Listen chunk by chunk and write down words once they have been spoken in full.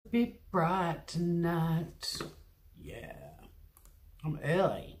bit bright tonight. Yeah. I'm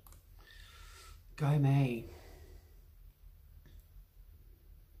early. Go me.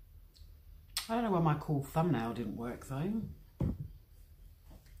 I don't know why my cool thumbnail didn't work though.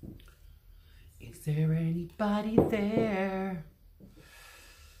 Is there anybody there?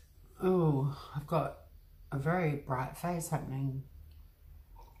 Oh, I've got a very bright face happening.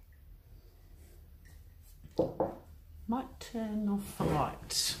 Might turn off the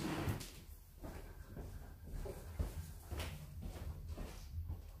light.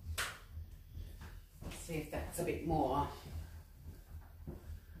 See if that's a bit more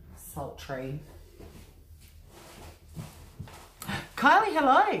sultry. Kylie,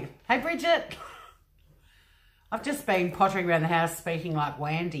 hello. Hey, Bridget. I've just been pottering around the house speaking like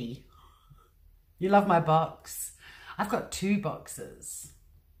Wandy. You love my box. I've got 2 boxes.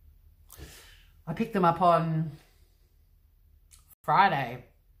 I picked them up on Friday.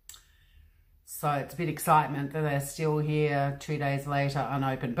 So it's a bit excitement that they're still here 2 days later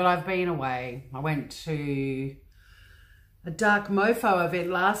unopened. But I've been away. I went to a dark mofo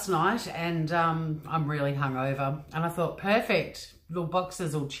event last night and I'm really hungover. And I thought, perfect. Little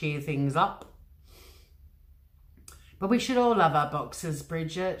boxes will cheer things up. But we should all love our boxes,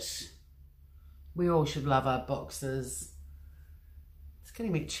 Bridget. We all should love our boxes. It's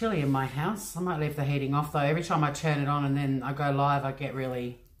getting a bit chilly in my house. I might leave the heating off though. Every time I turn it on and then I go live, I get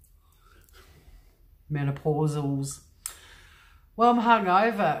really menopausals. Well, I'm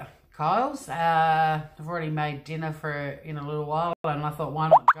hungover, Kyles. I've already made dinner in a little while and I thought, why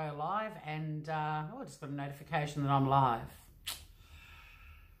not go live? And I just got a notification that I'm live.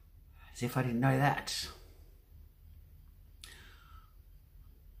 As if I didn't know that.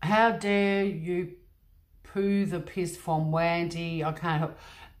 How dare you poo the piss from Wandy? I can't help.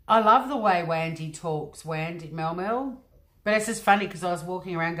 I love the way Wandy talks, Wandy, Mel. But it's just funny because I was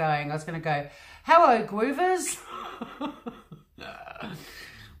walking around going, I was going to go, hello, Groovers.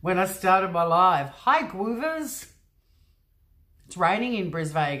 When I started my live. Hi, Groovers. It's raining in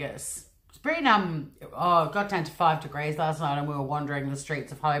Vegas. It's pretty, it got down to 5 degrees last night and we were wandering the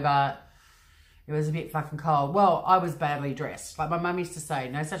streets of Hobart. It was a bit fucking cold. Well, I was badly dressed. Like my mum used to say,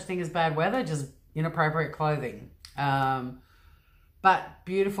 no such thing as bad weather, just inappropriate clothing. But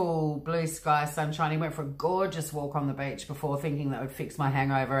beautiful blue sky, sunshine. He went for a gorgeous walk on the beach before thinking that would fix my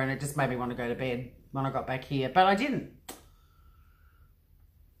hangover and it just made me want to go to bed when I got back here. But I didn't.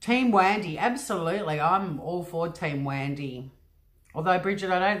 Team Wandy, absolutely. I'm all for Team Wandy. Although,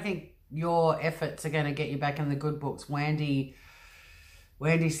 Bridget, I don't think your efforts are going to get you back in the good books. Wandy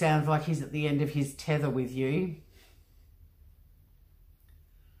sounds like he's at the end of his tether with you.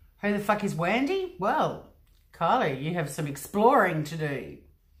 Who the fuck is Wandy? Well, Kylie, you have some exploring to do.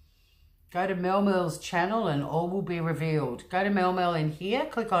 Go to Mel's channel and all will be revealed. Go to Mel in here,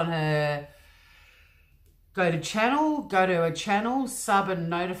 click on her, go to a channel, sub and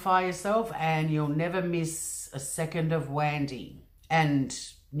notify yourself and you'll never miss a second of Wandy and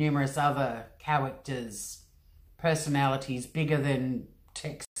numerous other characters, personalities bigger than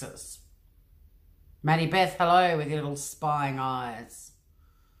Texas. Maddie Beth, hello with your little spying eyes.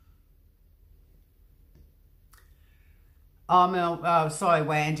 Oh, sorry,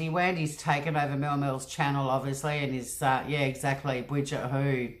 Wandy. Wandy's taken over Mel's channel, obviously, and is, yeah, exactly, Bridget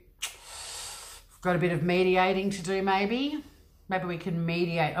who. Got a bit of mediating to do, maybe. Maybe we can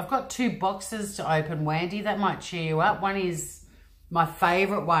mediate. I've got 2 boxes to open, Wandy. That might cheer you up. One is my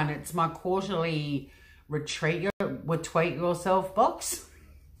favourite one. It's my quarterly retweet yourself box.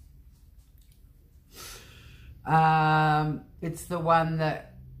 It's the one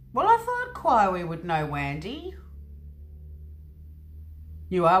that, well, I thought Kylie would know Wandy.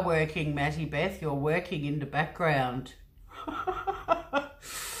 You are working, Matty Beth. You're working in the background.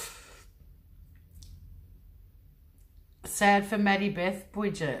 Sad for Maddie Beth,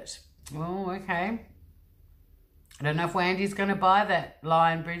 Bridget. Oh, okay. I don't know if Wandy's going to buy that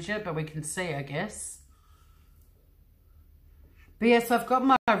line, Bridget, but we can see, I guess. But yes, I've got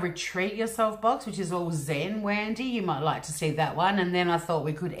my Retreat Yourself box, which is all Zen, Wandy. You might like to see that one. And then I thought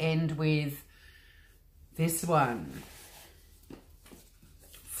we could end with this one.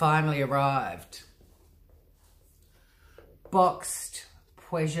 Finally arrived. Boxed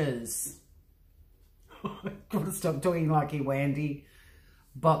Pleasures. I've got to stop talking like you, Wandy.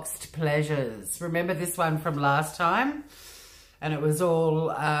 Boxed Pleasures. Remember this one from last time? And it was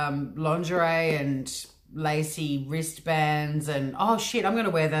all lingerie and lacy wristbands and, oh shit, I'm going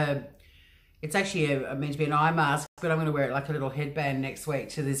to wear the, it's actually meant to be an eye mask, but I'm going to wear it like a little headband next week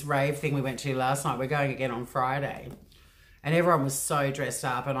to this rave thing we went to last night. We're going again on Friday. And everyone was so dressed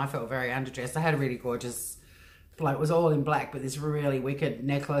up and I felt very underdressed. I had a really gorgeous Like, it was all in black, but this really wicked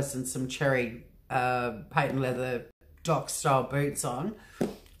necklace and some cherry patent leather dock style boots on.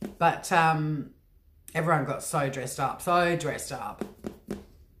 But everyone got so dressed up, so dressed up.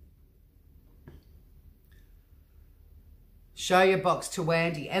 Show your box to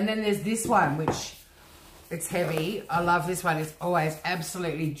Wendy. And then there's this one, which it's heavy. I love this one. It's always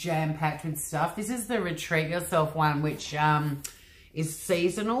absolutely jam-packed with stuff. This is the Retreat Yourself one, which is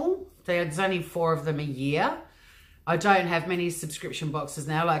seasonal. There's only 4 of them a year. I don't have many subscription boxes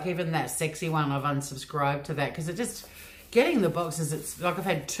now. Like, even that sexy one, I've unsubscribed to that because it just, getting the boxes, it's like I've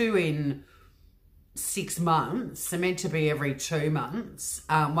had 2 in 6 months. They're meant to be every 2 months.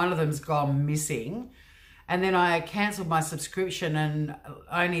 One of them's gone missing. And then I cancelled my subscription, and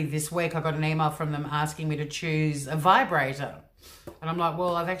only this week I got an email from them asking me to choose a vibrator. And I'm like,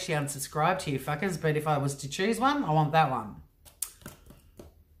 well, I've actually unsubscribed to you fuckers, but if I was to choose one, I want that one.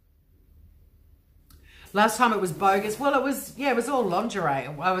 Last time it was bogus. Well, it was, yeah, it was all lingerie.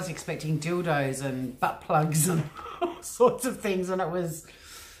 I was expecting dildos and butt plugs and all sorts of things, and it was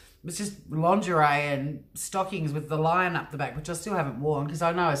just lingerie and stockings with the lion up the back, which I still haven't worn because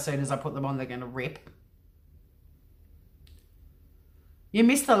I know as soon as I put them on, they're going to rip. You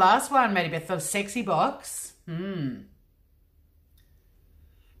missed the last one, Maddie Beth, the sexy box.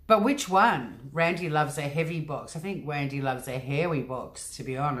 But which one? Randy loves a heavy box. I think Randy loves a hairy box, to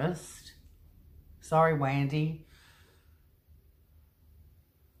be honest. Sorry, Wendy.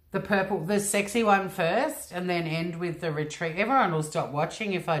 The purple, the sexy one first, and then end with the Retreat. Everyone will stop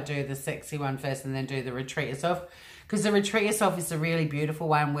watching if I do the sexy one first and then do the Retreat Yourself. Because the Retreat Yourself is a really beautiful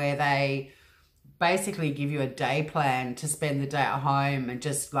one where they basically give you a day plan to spend the day at home and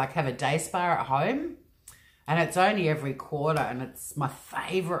just like have a day spa at home. And it's only every quarter, and it's my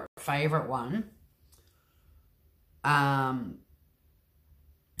favorite one. I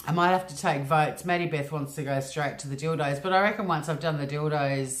might have to take votes. Maddie Beth wants to go straight to the dildos, but I reckon once I've done the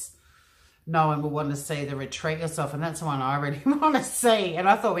dildos, no one will want to see the Retreat Yourself, and that's the one I really want to see. And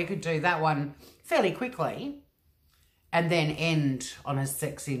I thought we could do that one fairly quickly and then end on a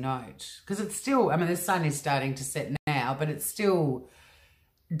sexy note. Because it's still, I mean, the sun is starting to set now, but it's still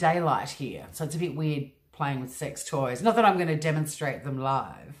daylight here. So it's a bit weird playing with sex toys. Not that I'm going to demonstrate them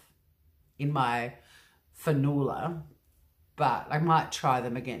live in my fanula, but I might try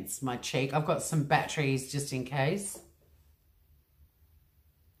them against my cheek. I've got some batteries just in case.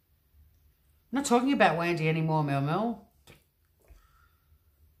 I'm not talking about Wendy anymore, Mel.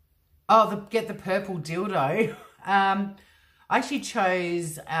 Oh, get the purple dildo. I actually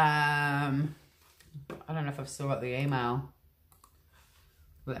chose, I don't know if I've still got the email.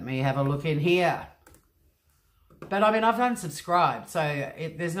 Let me have a look in here. But I mean, I've unsubscribed, so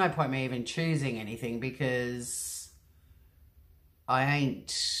there's no point me even choosing anything because I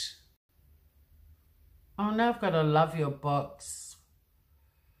ain't. Oh no, I've got a love your box.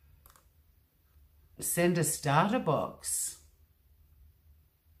 Send a starter box.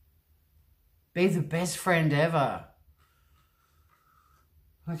 Be the best friend ever.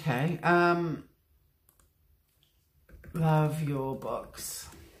 Okay. Love your box.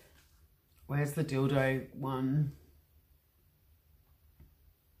 Where's the dildo one?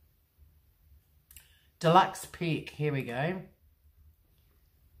 Deluxe pick. Here we go.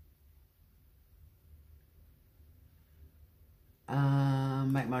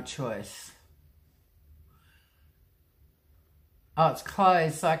 Make my choice. Oh, it's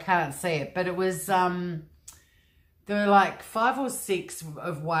closed, so I can't see it. But it was, there were like 5 or 6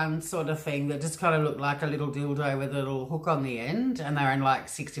 of one sort of thing that just kind of looked like a little dildo with a little hook on the end. And they're in like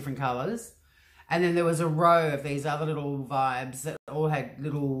 6 different colours. And then there was a row of these other little vibes that all had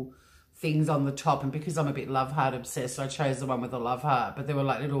little things on the top. And because I'm a bit love heart obsessed, I chose the one with the love heart. But there were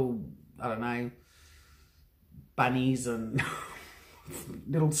like little, I don't know, bunnies and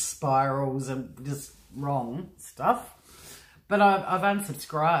little spirals and just wrong stuff. But I've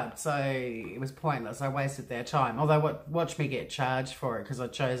unsubscribed, so it was pointless. I wasted their time. Although, watch me get charged for it because I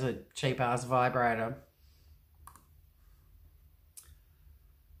chose a cheap-ass vibrator.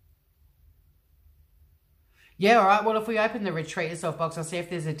 Yeah, all right. Well, if we open the Retreat Yourself box, I'll see if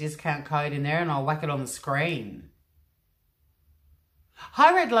there's a discount code in there and I'll whack it on the screen.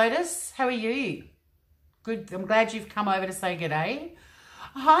 Hi, Red Lotus. How are you? Good. I'm glad you've come over to say g'day.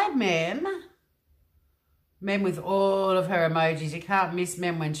 Hi, Mem. Mem with all of her emojis. You can't miss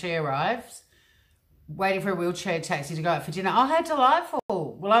Mem when she arrives. Waiting for a wheelchair taxi to go out for dinner. Oh, how delightful.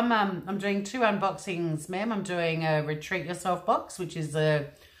 Well, I'm doing 2 unboxings, Mem. I'm doing a Retreat Yourself box, which is a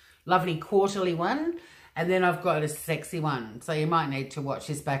lovely quarterly one. And then I've got a sexy one. So you might need to watch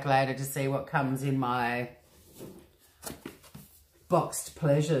this back later to see what comes in my boxed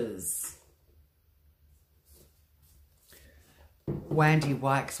pleasures. Wandy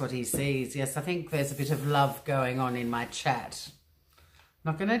likes what he sees. Yes, I think there's a bit of love going on in my chat.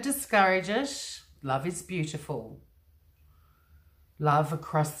 Not going to discourage it. Love is beautiful. Love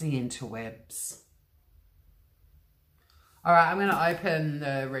across the interwebs. All right, I'm going to open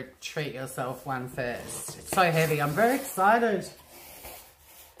the Retreat Yourself one first. It's so heavy. I'm very excited.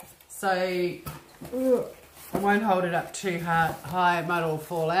 So, I won't hold it up too high. It might all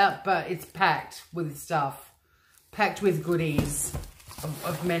fall out, but it's packed with stuff. Packed with goodies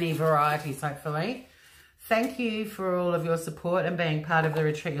of many varieties, hopefully. Thank you for all of your support and being part of the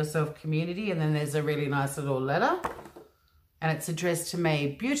Retreat Yourself community. And then there's a really nice little letter. And it's addressed to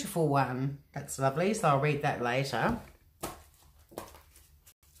me. Beautiful one. That's lovely. So I'll read that later.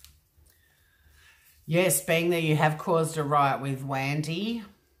 Yes, being that you have caused a riot with Wandy.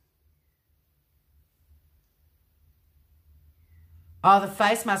 Oh, the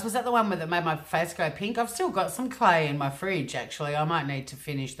face mask. Was that the one that made my face go pink? I've still got some clay in my fridge, actually. I might need to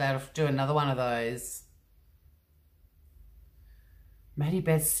finish that or do another one of those. Maddie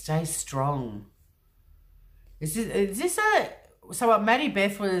Beth, stay strong. Is this a... So what, Maddie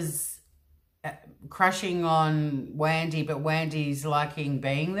Beth was crushing on Wandy, but Wandy's liking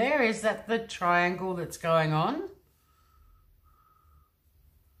being there? Is that the triangle that's going on?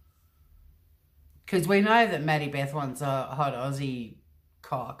 Because we know that Maddie Beth wants a hot Aussie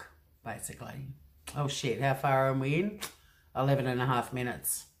cock, basically. Oh, shit. How far are we in? 11.5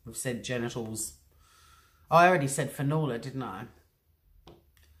 minutes. We've said genitals. Oh, I already said Fanula, didn't I?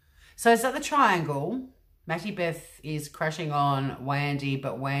 So is that the triangle? Maddie Beth is crushing on Wandy,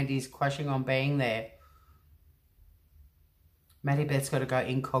 but Wandy's crushing on being there. Maddie Beth's got to go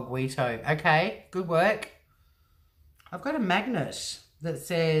incognito. Okay, good work. I've got a magnet that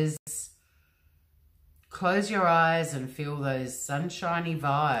says... Close your eyes and feel those sunshiny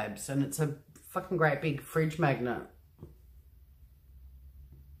vibes. And it's a fucking great big fridge magnet.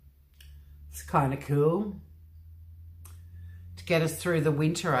 It's kind of cool. To get us through the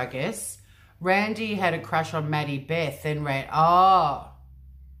winter, I guess. Randy had a crush on Maddie Beth. Then oh.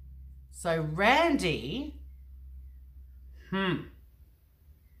 So Randy. You're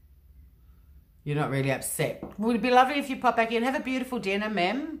not really upset. Would it be lovely if you pop back in? Have a beautiful dinner,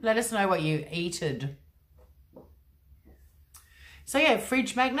 Mem. Let us know what you eated. So yeah,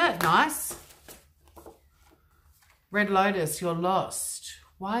 fridge magnet, nice. Red Lotus, you're lost.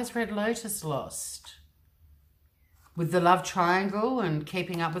 Why is Red Lotus lost? With the love triangle and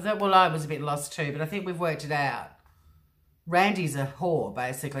keeping up with it? Well, I was a bit lost too, but I think we've worked it out. Randy's a whore,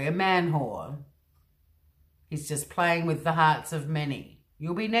 basically, a man whore. He's just playing with the hearts of many.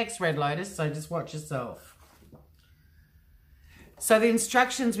 You'll be next, Red Lotus, so just watch yourself. So the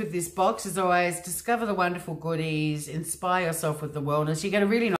instructions with this box is always discover the wonderful goodies, inspire yourself with the wellness. You get a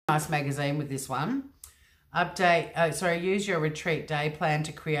really nice magazine with this one. Use your retreat day plan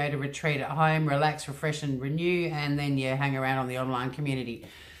to create a retreat at home, relax, refresh and renew, and then you hang around on the online community.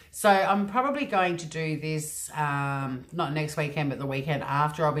 So I'm probably going to do this, not next weekend, but the weekend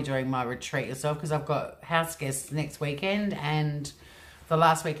after. I'll be doing my Retreat Yourself because I've got house guests next weekend and the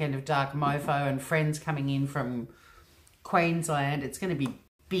last weekend of Dark Mofo and friends coming in from Queensland. It's going to be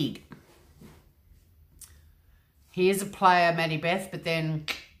big. He is a player, Maddie Beth, but then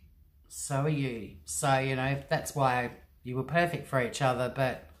so are you. So, you know, that's why you were perfect for each other,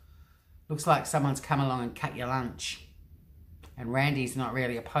 but looks like someone's come along and cut your lunch. And Randy's not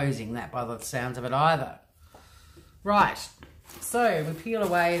really opposing that by the sounds of it either. Right, so we peel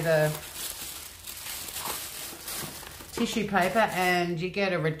away the tissue paper and you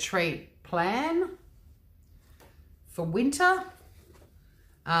get a retreat plan for winter.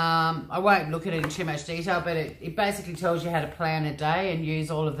 I won't look at it in too much detail, but it basically tells you how to plan a day and use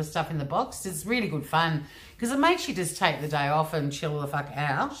all of the stuff in the box. It's really good fun because it makes you just take the day off and chill the fuck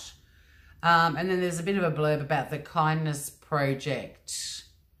out. And then there's a bit of a blurb about the Kindness Project,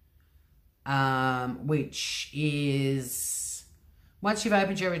 which is once you've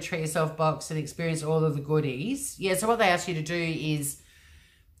opened your Retreat Yourself box and experienced all of the goodies. Yeah, so what they ask you to do is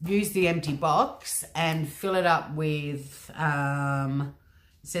use the empty box and fill it up with, it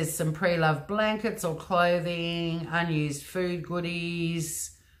says some pre-loved blankets or clothing, unused food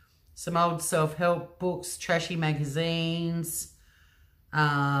goodies, some old self-help books, trashy magazines,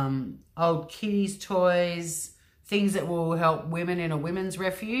 old kiddies toys, things that will help women in a women's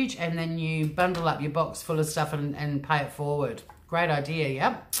refuge, and then you bundle up your box full of stuff and pay it forward. Great idea,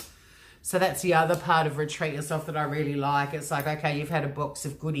 yep. So that's the other part of Retreat Yourself that I really like. It's like, okay, you've had a box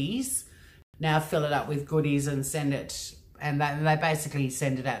of goodies, now fill it up with goodies and send it, and they basically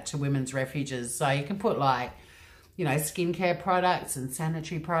send it out to women's refuges. So you can put like, you know, skincare products and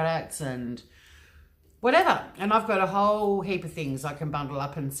sanitary products and whatever. And I've got a whole heap of things I can bundle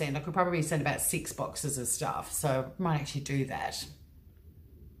up and send. I could probably send about 6 boxes of stuff. So I might actually do that.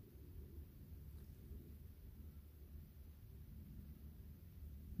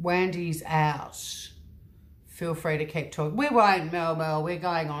 Wandy's out. Feel free to keep talking. We won't, Mel. We're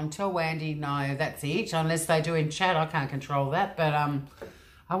going on. Tell Wandy, no, that's it. Unless they do in chat, I can't control that. But I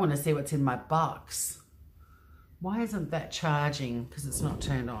want to see what's in my box. Why isn't that charging? Because it's not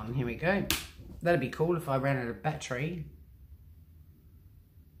turned on. Here we go. That'd be cool if I ran out of battery.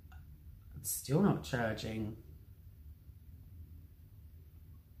 It's still not charging.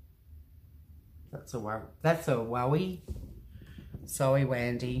 That's a wowie. Sorry,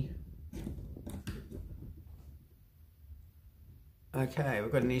 Wandy. Okay,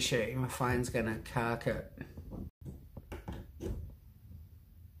 we've got an issue. My phone's gonna cark it.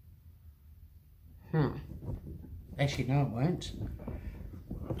 Actually, no, it won't.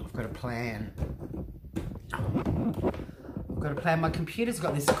 I've got a plan. I've got a plan. My computer's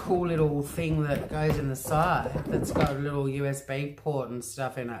got this cool little thing that goes in the side that's got a little USB port and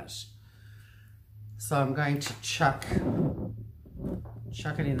stuff in it. So I'm going to chuck it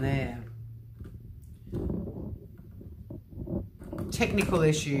in there. Technical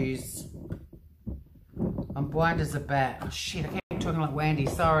issues. I'm blind as a bat. Oh shit, I keep talking like Wandy.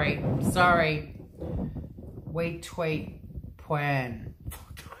 Sorry. We tweet plan.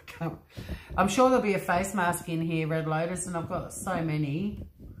 I'm sure there'll be a face mask in here, Red Lotus, and I've got so many.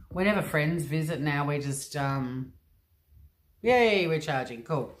 Whenever friends visit now, we just, yay, we're charging,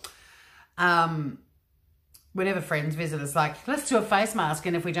 cool. Whenever friends visit, it's like, let's do a face mask,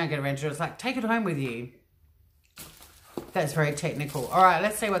 and if we don't get around to it, it's like, take it home with you. That's very technical. All right,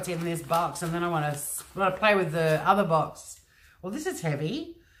 let's see what's in this box, and then I want to play with the other box. Well, this is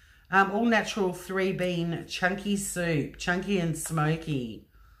heavy. All natural 3-bean chunky soup, chunky and smoky.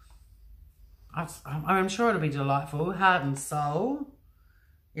 I'm sure it'll be delightful. Heart and soul.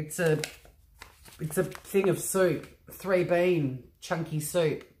 It's a thing of soup, 3-bean chunky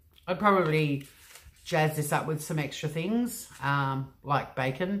soup. I'd probably jazz this up with some extra things, like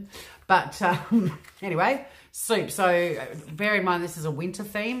bacon. But anyway, soup. So bear in mind this is a winter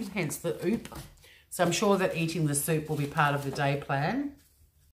theme, hence the oop. So I'm sure that eating the soup will be part of the day plan.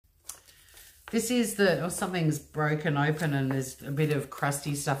 This is something's broken open and there's a bit of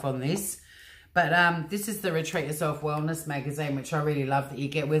crusty stuff on this. But this is the Retreat Yourself Wellness magazine, which I really love that you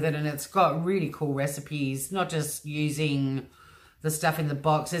get with it. And it's got really cool recipes, not just using the stuff in the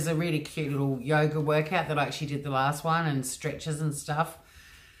box. There's a really cute little yoga workout that I actually did the last one, and stretches and stuff.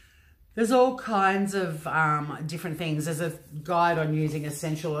 There's all kinds of different things. There's a guide on using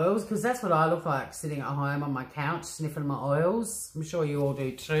essential oils, because that's what I look like sitting at home on my couch sniffing my oils. I'm sure you all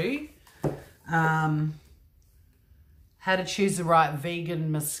do too. How to choose the right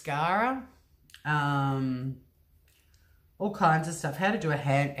vegan mascara. All kinds of stuff. How to do a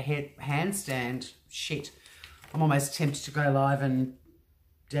handstand. Shit. I'm almost tempted to go live and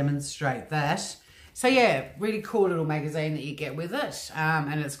demonstrate that. So yeah, really cool little magazine that you get with it.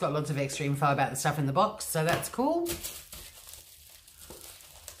 And it's got lots of extra info about the stuff in the box. So that's cool.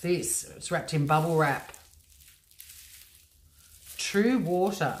 It's wrapped in bubble wrap. True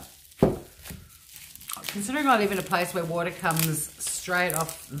water. Considering I live in a place where water comes straight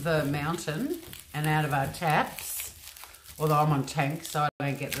off the mountain and out of our taps, although I'm on tank, so I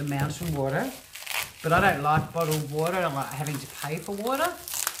don't get the mountain water. But I don't like bottled water. I don't like having to pay for water.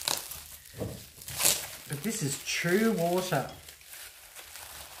 But this is true water.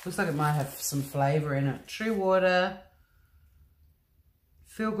 Looks like it might have some flavour in it. True water.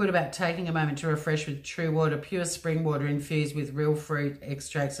 Feel good about taking a moment to refresh with true water. Pure spring water infused with real fruit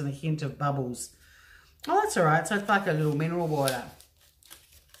extracts and a hint of bubbles. Oh, that's all right. So it's like a little mineral water.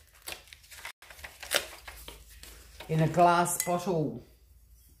 In a glass bottle.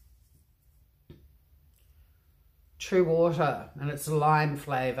 True water. And it's a lime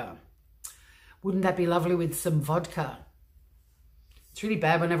flavour. Wouldn't that be lovely with some vodka? It's really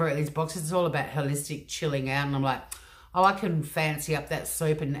bad whenever I get these boxes. It's all about holistic chilling out. And I'm like, oh, I can fancy up that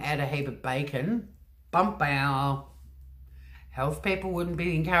soup and add a heap of bacon. Bump bow. Health people wouldn't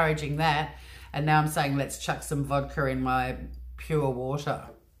be encouraging that. And now I'm saying let's chuck some vodka in my pure water.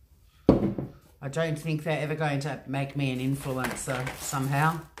 I don't think they're ever going to make me an influencer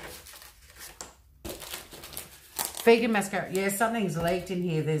somehow. Vegan mascara. Yeah, something's leaked in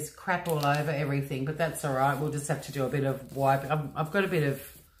here. There's crap all over everything, but that's all right. We'll just have to do a bit of wipe. I'm a bit of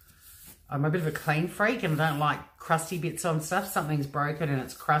a clean freak and I don't like crusty bits on stuff. Something's broken and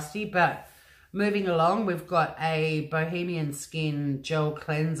it's crusty, but moving along, we've got a Bohemian Skin Gel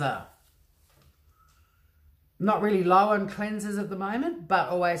Cleanser. Not really low on cleansers at the moment, but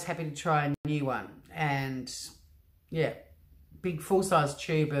always happy to try a new one. And yeah, big full-size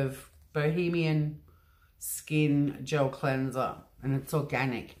tube of Bohemian Skin Gel Cleanser, and it's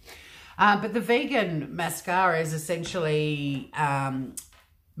organic. But the vegan mascara is essentially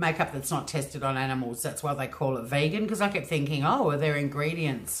makeup that's not tested on animals. That's why they call it vegan, because I kept thinking, oh, are there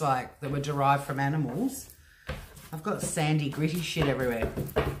ingredients like that were derived from animals? I've got sandy, gritty shit everywhere.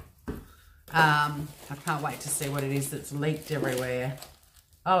 I can't wait to see what it is that's leaked everywhere.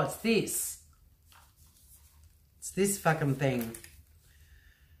 Oh, it's this. It's this fucking thing.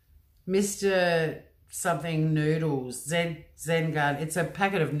 Mr. something noodles. Zen Garden. It's a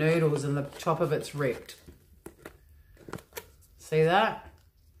packet of noodles and the top of it's ripped. See that?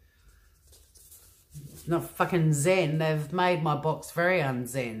 It's not fucking zen. They've made my box very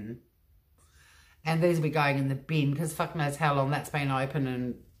unzen. And these will be going in the bin because fuck knows how long that's been open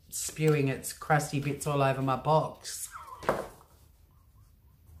and spewing its crusty bits all over my box.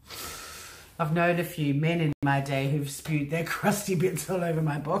 I've known a few men in my day who've spewed their crusty bits all over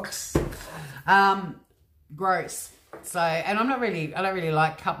my box. Gross. So, and I don't really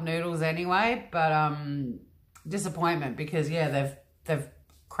like cup noodles anyway, but disappointment because yeah, they've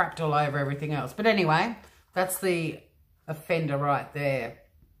crapped all over everything else. But anyway, that's the offender right there.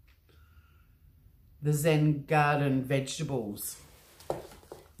 The Zen Garden vegetables.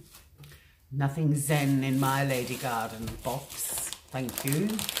 Nothing zen in my lady garden box. Thank you.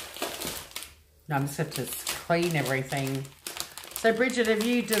 No, I'm just have to clean everything. So, Bridget, have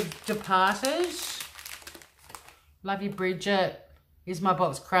you departed? Love you, Bridget. Is my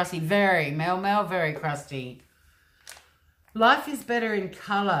box crusty? Very. Mel, very crusty. Life is better in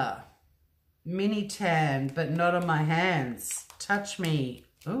colour. Mini tan, but not on my hands. Touch me.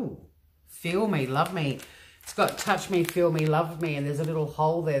 Ooh. Feel me, love me. It's got touch me, feel me, love me, and there's a little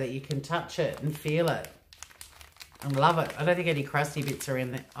hole there that you can touch it and feel it. And love it. I don't think any crusty bits are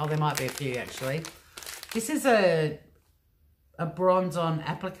in there. Oh, there might be a few actually. This is a bronze-on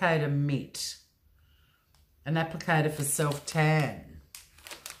applicator mitt. An applicator for self-tan.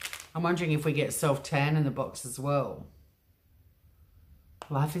 I'm wondering if we get self-tan in the box as well.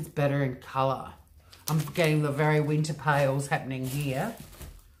 Life is better in colour. I'm getting the very winter pales happening here.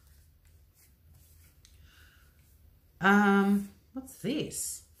 What's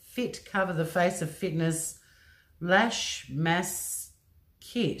this? Fit Cover the Face of Fitness Lash Mask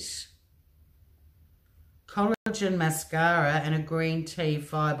Kit. Collagen mascara and a green tea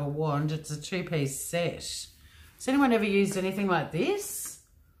fibre wand. It's a 2-piece set. Has anyone ever used anything like this?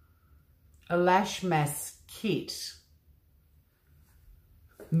 A lash mask kit.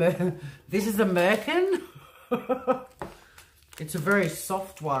 This is a merkin. It's a very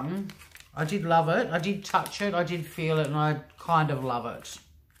soft one. I did love it. I did touch it. I did feel it, and I kind of love it.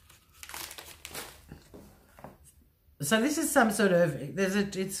 So this is some sort of,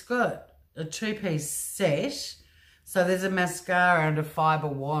 it's got a 2-piece set. So there's a mascara and a fibre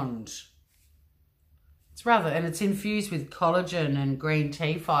wand. It's rather, and it's infused with collagen and green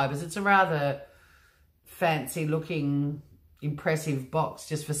tea fibres. It's a rather fancy looking, impressive box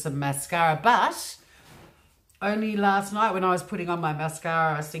just for some mascara. But only last night when I was putting on my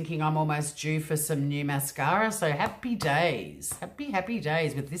mascara, I was thinking I'm almost due for some new mascara. So happy days. Happy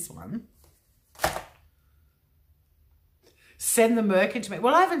days with this one. Send the merkin to me.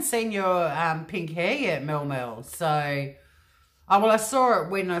 Well, I haven't seen your pink hair yet, Mel. So, oh, well, I saw it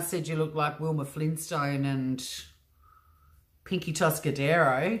when I said you looked like Wilma Flintstone and Pinky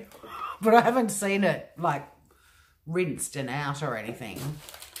Toscadero. But I haven't seen it, like, rinsed and out or anything.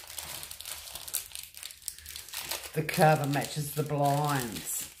 The cover matches the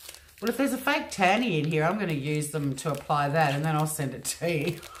blinds. Well, if there's a fake tanny in here, I'm going to use them to apply that, and then I'll send it to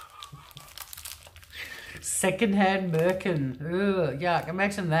you. Secondhand merkin. Ugh, yuck,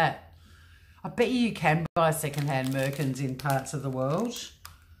 imagine that. I bet you can buy secondhand merkins in parts of the world.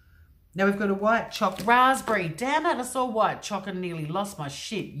 Now we've got a white choc raspberry. Damn it, I saw white choc and nearly lost my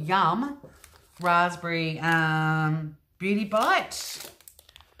shit. Yum. Raspberry beauty bite.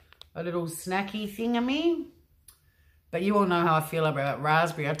 A little snacky thingamy. But you all know how I feel about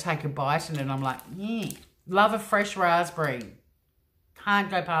raspberry. I take a bite and I'm like, yeah. Love a fresh raspberry. Can't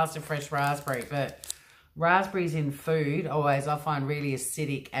go past a fresh raspberry, but raspberries in food, always, I find really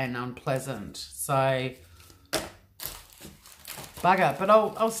acidic and unpleasant. So, bugger. But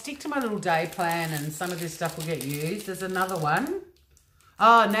I'll stick to my little day plan and some of this stuff will get used. There's another one.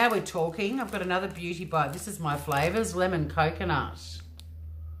 Oh, now we're talking. I've got another beauty bite. This is my flavours. Lemon coconut.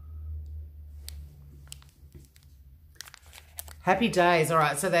 Happy days. All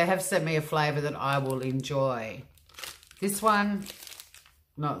right, so they have sent me a flavour that I will enjoy. This one,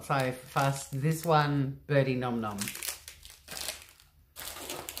 not so fast. This one, birdie nom nom.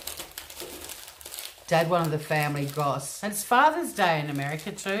 Dad, one of the family goss. And it's Father's Day in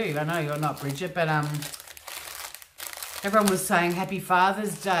America too. I know you're not Bridget, but everyone was saying Happy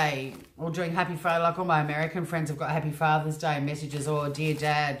Father's Day, or doing Happy Father. Like all my American friends have got Happy Father's Day messages, or Dear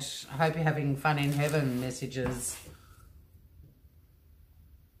Dad, I hope you're having fun in heaven messages.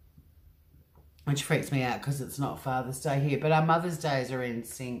 Which freaks me out because it's not Father's Day here. But our Mother's Days are in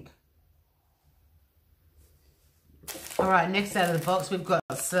sync. All right, next out of the box, we've got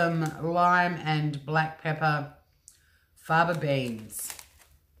some lime and black pepper fava beans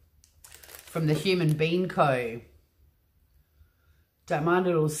from the Human Bean Co. Don't mind a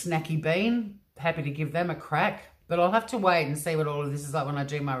little snacky bean. Happy to give them a crack. But I'll have to wait and see what all of this is like when I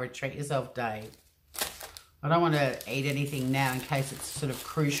do my Retreat Yourself Day. I don't want to eat anything now in case it's sort of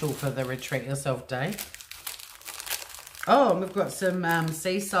crucial for the Retreat Yourself Day. Oh, and we've got some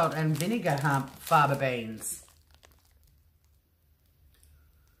sea salt and vinegar fava beans.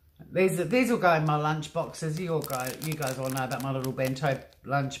 These will go in my lunch boxes. You guys all know about my little bento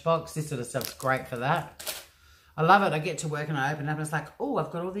lunch box. This sort of stuff's great for that. I love it. I get to work and I open it up and it's like, oh,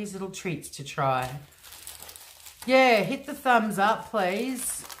 I've got all these little treats to try. Yeah, hit the thumbs up,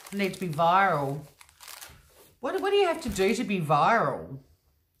 please. I need to be viral. What do you have to do to be viral? Do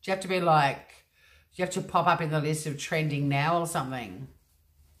you have to be like, do you have to pop up in the list of trending now or something?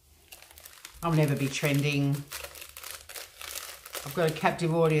 I'll never be trending. I've got a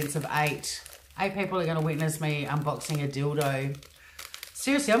captive audience of 8. 8 people are going to witness me unboxing a dildo.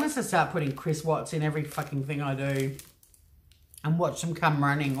 Seriously, I'm going to start putting Chris Watts in every fucking thing I do. And watch them come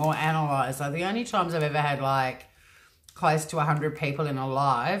running or analyse. Like the only times I've ever had like close to 100 people in a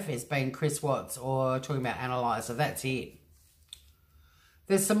live is been Chris Watts or talking about Analyzer. That's it.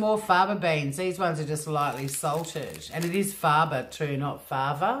 There's some more fava beans. These ones are just lightly salted. And it is fava too, not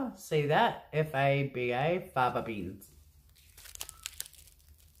fava. See that? F-A-B-A, fava beans.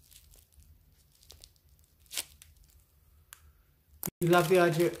 You love the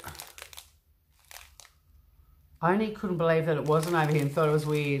idea. I only couldn't believe that it wasn't over here and thought it was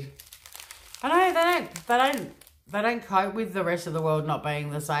weird. I know they don't cope with the rest of the world not being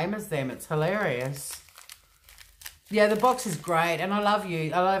the same as them. It's hilarious. Yeah, the box is great, and I love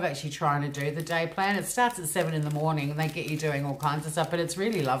you. I love actually trying to do the day plan. It starts at 7 in the morning, and they get you doing all kinds of stuff, but it's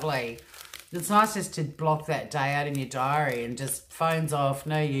really lovely. It's nice just to block that day out in your diary and just phones off,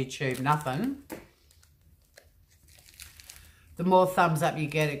 no YouTube, nothing. The more thumbs up you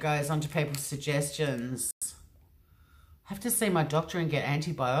get, it goes on to people's suggestions. I have to see my doctor and get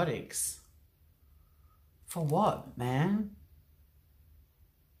antibiotics. For what, man?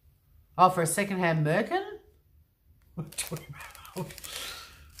 Oh, for a second-hand merkin?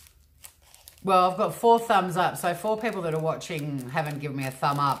 Well, I've got 4 thumbs up. So 4 people that are watching haven't given me a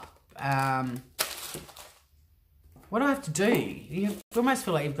thumb up. What do I have to do? You almost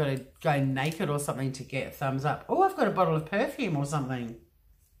feel like you've got to go naked or something to get thumbs up. Oh, I've got a bottle of perfume or something.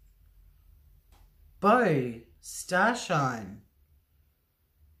 Beau Starshine.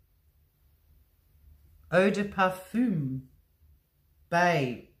 Eau de Parfum.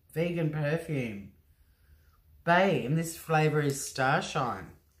 Bay. Vegan perfume. Bay. And this flavour is Starshine.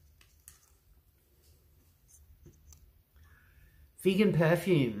 Vegan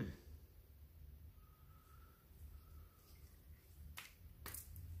perfume.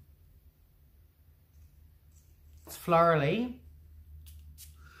 It's florally.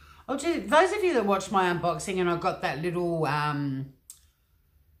 Oh, gee, those of you that watched my unboxing and I got that little, oh,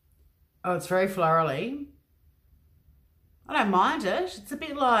 it's very florally. I don't mind it. It's a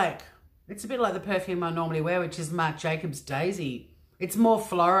bit like the perfume I normally wear, which is Marc Jacobs Daisy. It's more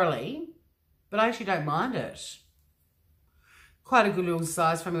florally, but I actually don't mind it. Quite a good little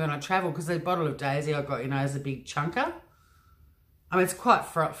size for me when I travel, because the bottle of Daisy I got, you know, is a big chunker. I mean, it's quite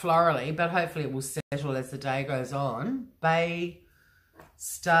florally, but hopefully it will settle as the day goes on. Bay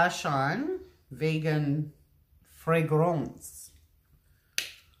Starshine Vegan Fragrance.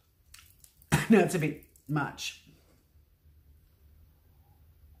 No, it's a bit much.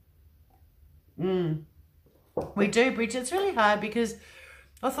 We do, Bridget. It's really hard because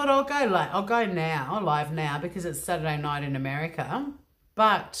I thought I'll go live now because it's Saturday night in America.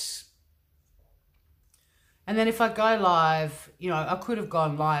 But, and then if I go live, you know, I could have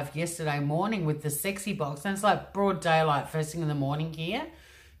gone live yesterday morning with the sexy box. And it's like broad daylight first thing in the morning here.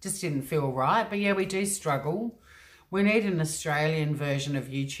 Just didn't feel right. But yeah, we do struggle. We need an Australian version of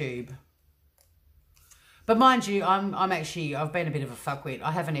YouTube. But mind you, I've been a bit of a fuckwit.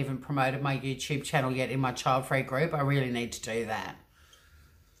 I haven't even promoted my YouTube channel yet in my child-free group. I really need to do that.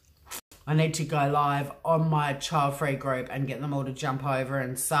 I need to go live on my child-free group and get them all to jump over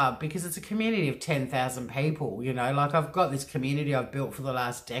and sub, because it's a community of 10,000 people, you know. Like, I've got this community I've built for the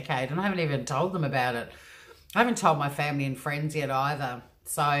last decade and I haven't even told them about it. I haven't told my family and friends yet either.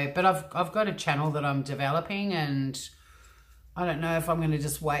 So, but I've got a channel that I'm developing, and I don't know if I'm going to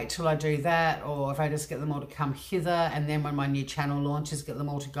just wait till I do that, or if I just get them all to come hither, and then when my new channel launches, get them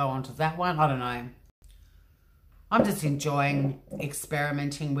all to go onto that one. I don't know. I'm just enjoying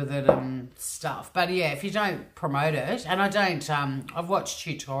experimenting with it and stuff. But yeah, if you don't promote it, and I don't, I've watched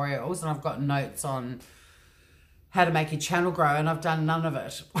tutorials and I've got notes on how to make your channel grow, and I've done none of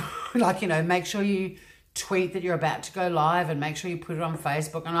it. Like, you know, make sure you tweet that you're about to go live and make sure you put it on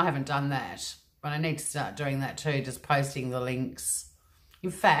Facebook, and I haven't done that. But I need to start doing that too, just posting the links.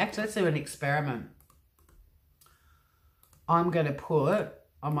 In fact, let's do an experiment. I'm going to put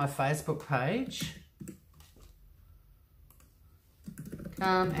on my Facebook page,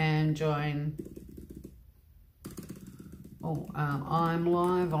 come and join. Oh, I'm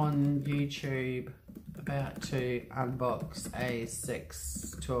live on YouTube, about to unbox a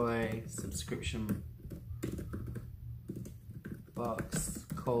sex toy subscription box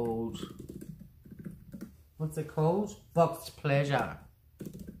called, what's it called? Boxed Pleasure.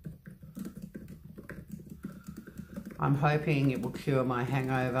 I'm hoping it will cure my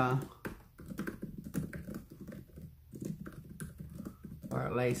hangover, or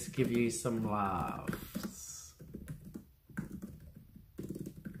at least give you some laughs.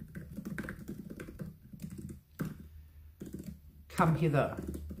 Come hither.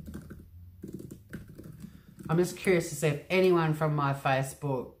 I'm just curious to see if anyone from my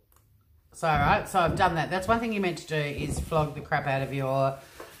Facebook. So, right, so I've done that. That's one thing you're meant to do, is flog the crap out of your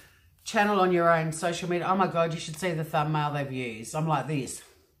channel on your own social media. Oh my God, you should see the thumbnail they've used. I'm like this.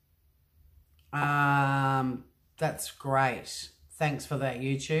 That's great. Thanks for that,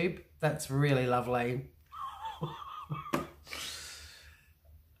 YouTube. That's really lovely.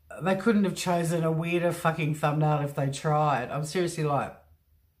 They couldn't have chosen a weirder fucking thumbnail if they tried. I'm seriously like,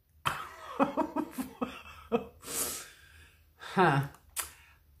 huh.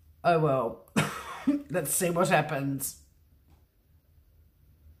 Oh well. Let's see what happens.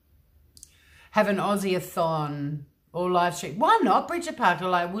 Have an Aussie-a-thon or live stream. Why not, Bridget Parker?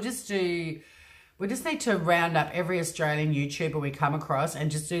 Like, we just need to round up every Australian YouTuber we come across and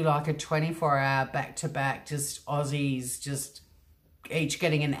just do like a 24-hour back-to-back, just Aussies, just each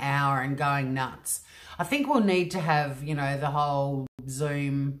getting an hour and going nuts. I think we'll need to have, you know, the whole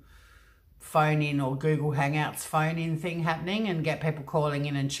Zoom phone-in or Google Hangouts phone-in thing happening and get people calling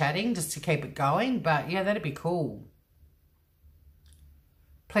in and chatting just to keep it going. But yeah, that'd be cool.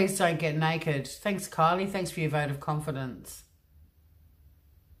 Please don't get naked. Thanks, Kylie. Thanks for your vote of confidence.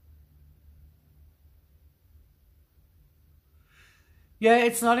 Yeah,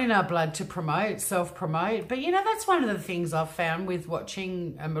 it's not in our blood to promote, self-promote. But, you know, that's one of the things I've found with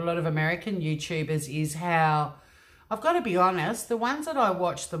watching a lot of American YouTubers is how, I've got to be honest, the ones that I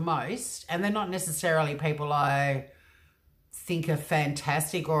watch the most, and they're not necessarily people I think are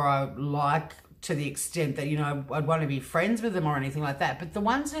fantastic or I like to the extent that, you know, I'd want to be friends with them or anything like that. But the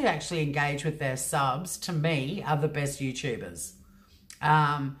ones who actually engage with their subs, to me, are the best YouTubers.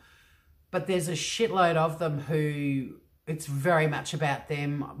 But there's a shitload of them who it's very much about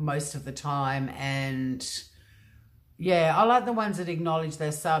them most of the time. And yeah, I like the ones that acknowledge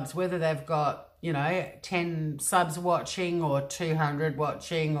their subs, whether they've got, you know, 10 subs watching or 200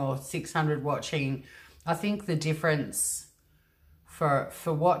 watching or 600 watching. I think the difference for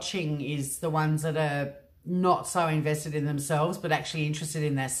watching is the ones that are not so invested in themselves but actually interested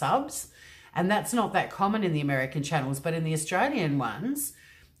in their subs. And that's not that common in the American channels, but in the Australian ones,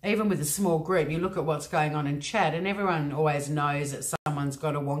 even with a small group, you look at what's going on in chat and everyone always knows that someone's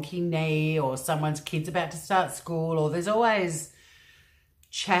got a wonky knee or someone's kid's about to start school, or there's always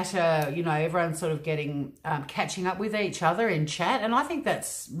chatter, you know, everyone's sort of getting, catching up with each other in chat. And I think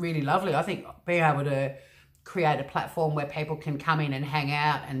that's really lovely. I think being able to create a platform where people can come in and hang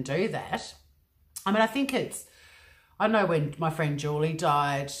out and do that. I mean, I think it's, I know when my friend Julie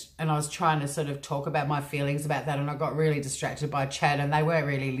died and I was trying to sort of talk about my feelings about that and I got really distracted by chat and they weren't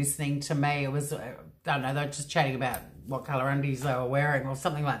really listening to me. It was, I don't know, they were just chatting about what colour undies they were wearing or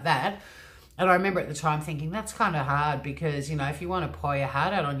something like that. And I remember at the time thinking, that's kind of hard because, you know, if you want to pour your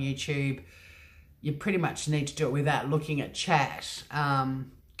heart out on YouTube, you pretty much need to do it without looking at chat.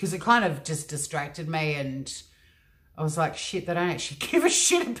 Because it kind of just distracted me and I was like, shit, they don't actually give a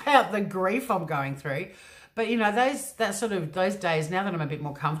shit about the grief I'm going through. But, you know, those days, now that I'm a bit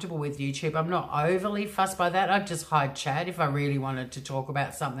more comfortable with YouTube, I'm not overly fussed by that. I'd just hide chat if I really wanted to talk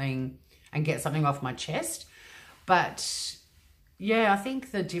about something and get something off my chest. But, Yeah, I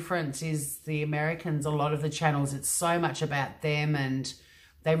think the difference is the Americans, a lot of the channels, it's so much about them, and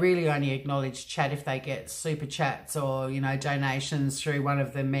they really only acknowledge chat if they get super chats or, you know, donations through one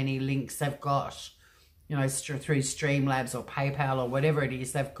of the many links they've got, you know, through Streamlabs or PayPal or whatever it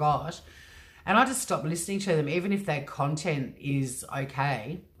is they've got. And I just stopped listening to them, even if their content is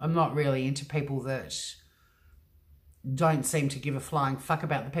okay. I'm not really into people that don't seem to give a flying fuck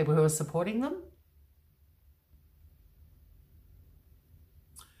about the people who are supporting them.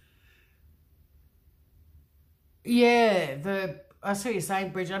 Yeah, I see what you're saying,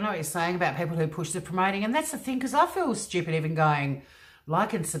 Bridget. I know what you're saying about people who push the promoting. And that's the thing, because I feel stupid even going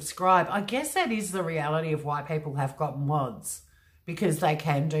like and subscribe. I guess that is the reality of why people have got mods, because they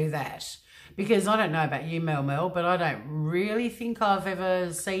can do that. Because I don't know about you, Mel, but I don't really think I've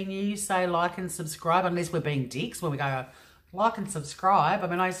ever seen you say like and subscribe, unless we're being dicks when we go like and subscribe. I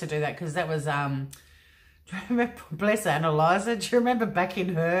mean, I used to do that because that was, do you remember, bless Annalisa, do you remember back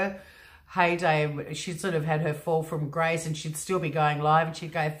in her heyday, she'd sort of had her fall from grace and she'd still be going live and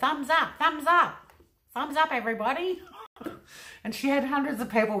she'd go, thumbs up, everybody. And she had hundreds of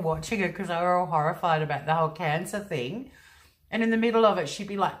people watching her because they were all horrified about the whole cancer thing. And in the middle of it, she'd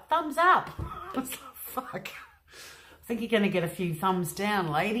be like, thumbs up. I was like, fuck. I think you're going to get a few thumbs down,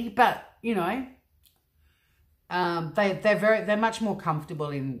 lady. But, you know, they're much more comfortable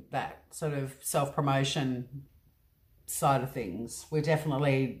in that sort of self-promotion side of things. We're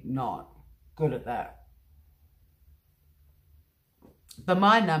definitely not good at that. But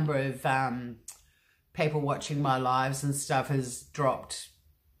my number of people watching my lives and stuff has dropped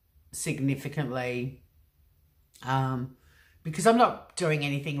significantly. Because I'm not doing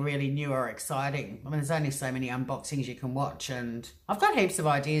anything really new or exciting. I mean, there's only so many unboxings you can watch, and I've got heaps of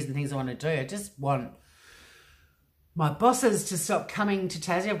ideas and things I want to do. I just want my bosses to stop coming to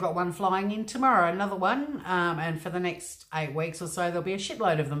Tassie. I've got one flying in tomorrow, another one, and for the next 8 weeks or so, there'll be a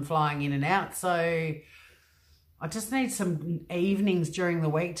shitload of them flying in and out. So I just need some evenings during the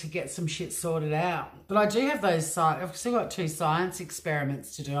week to get some shit sorted out. But I do have those, I've still got 2 science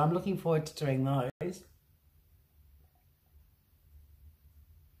experiments to do. I'm looking forward to doing those.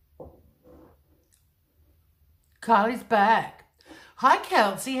 Kylie's back. Hi,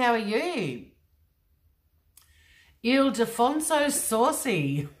 Kelsey. How are you? Ildefonso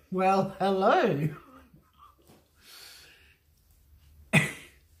Saucy. Well, hello.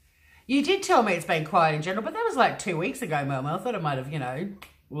 You did tell me it's been quiet in general, but that was like 2 weeks ago, Mel. I thought it might have, you know,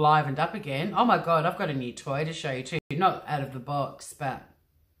 livened up again. Oh, my God. I've got a new toy to show you, too. Not out of the box, but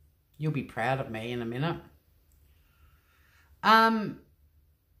you'll be proud of me in a minute.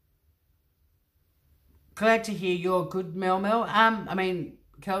 Glad to hear you're good, Mel. I mean,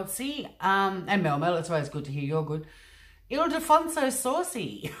 Kelsey, and Mel, it's always good to hear you're good. Ildefonso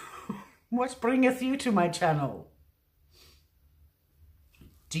Saucy, what bringeth you to my channel?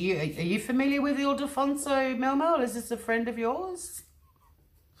 Are you familiar with Ildefonso, Mel? Is this a friend of yours?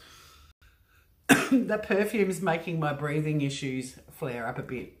 That perfume's making my breathing issues flare up a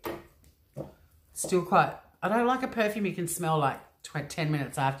bit. Still quite, I don't like a perfume you can smell like 10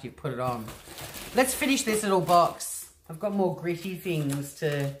 minutes after you put it on. Let's finish this little box. I've got more gritty things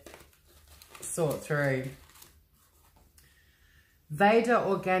to sort through. Veda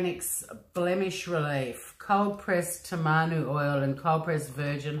Organics Blemish Relief, cold pressed tamanu oil and cold pressed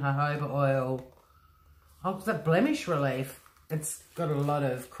virgin jojoba oil. Oh, it's a blemish relief. It's got a lot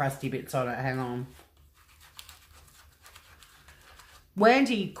of crusty bits on it. Hang on.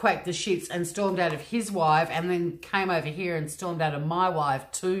 Wendy quacked the shits and stormed out of his wife and then came over here and stormed out of my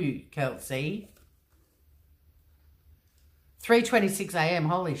wife too, Kelsey. 3:26 a.m.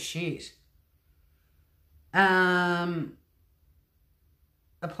 Holy shit. Apply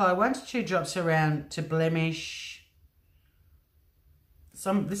 1 to 2 drops around to blemish.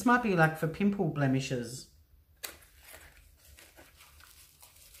 This might be like for pimple blemishes.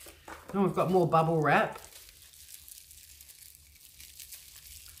 Oh, we've got more bubble wrap.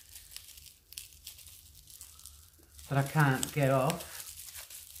 That I can't get off.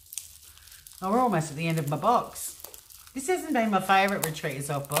 Oh, we're almost at the end of my box. This hasn't been my favourite Retreat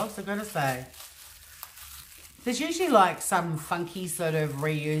Yourself box, I've got to say. There's usually like some funky sort of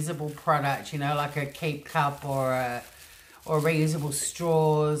reusable product, you know, like a keep cup or reusable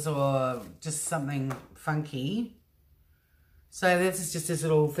straws or just something funky. So this is just this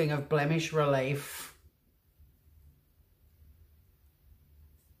little thing of blemish relief.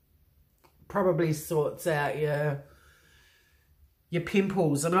 Probably sorts out your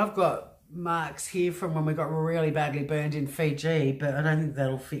pimples. I mean, I've got marks here from when we got really badly burned in Fiji, but I don't think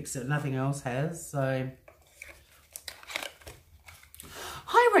that'll fix it. Nothing else has, so.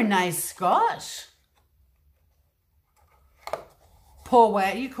 Hi, Renee Scott. Poor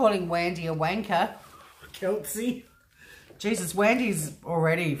Wandy, you calling Wandy a wanker? Kelsey. Jesus, Wandy's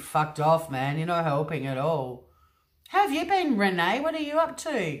already fucked off, man. You're not helping at all. How have you been, Renee? What are you up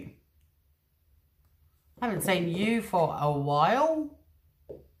to? Haven't seen you for a while.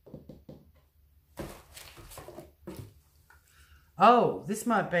 Oh, this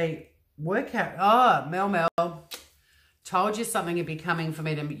might be workout. Oh, Mel. Told you something would be coming for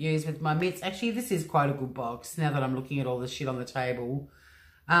me to use with my mitts. Actually, this is quite a good box now that I'm looking at all the shit on the table.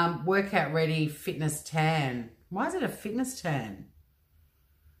 Workout Ready Fitness Tan. Why is it a fitness tan?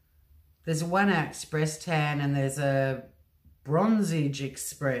 There's a 1 Hour Express tan and there's a Bronzage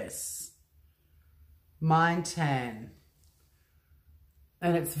Express. Mind Tan.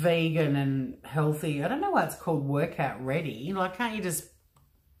 And it's vegan and healthy. I don't know why it's called Workout Ready. Like, can't you just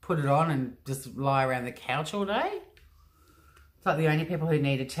put it on and just lie around the couch all day? It's like the only people who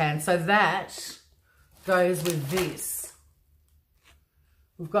need a tan. So that goes with this.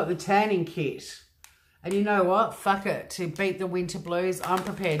 We've got the tanning kit. And you know what? Fuck it. To beat the winter blues, I'm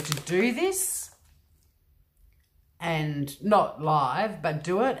prepared to do this. And not live, but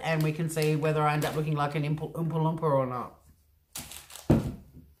do it. And we can see whether I end up looking like an Oompa Loompa or not.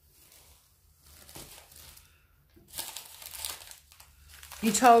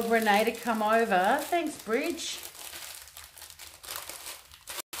 You told Renee to come over. Thanks, Bridge.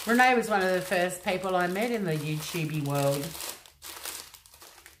 Renee was one of the first people I met in the YouTubey world.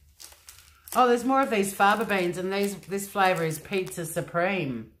 Oh, there's more of these fava beans, and this flavour is Pizza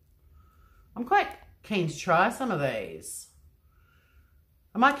Supreme. I'm quite keen to try some of these.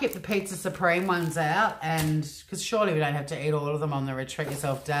 I might keep the Pizza Supreme ones out, and because surely we don't have to eat all of them on the Retreat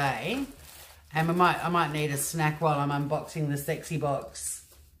Yourself day. And I might need a snack while I'm unboxing the sexy box.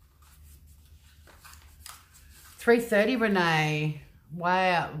 3:30, Renee.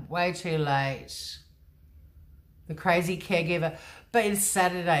 Way too late. The crazy caregiver. But it's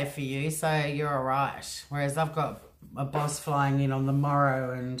Saturday for you, so you're all right. Whereas I've got a boss flying in on the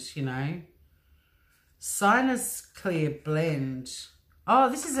morrow and, you know. Sinus Clear Blend. Oh,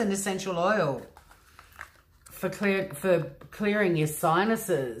 this is an essential oil for clearing your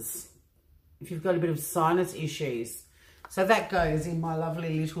sinuses. If you've got a bit of sinus issues. So that goes in my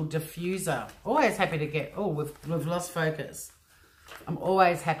lovely little diffuser. Always happy to get, oh, we've lost focus. I'm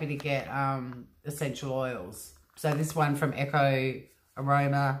always happy to get essential oils. So this one from Echo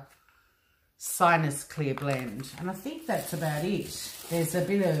Aroma, Sinus Clear Blend. And I think that's about it. There's a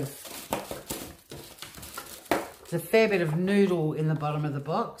fair bit of noodle in the bottom of the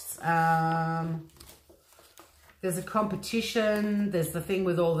box. There's a competition. There's the thing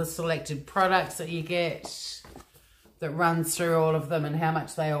with all the selected products that you get that runs through all of them and how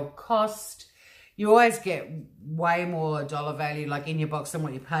much they all cost. You always get way more dollar value like in your box than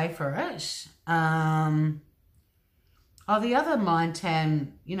what you pay for it. Oh, the other Mind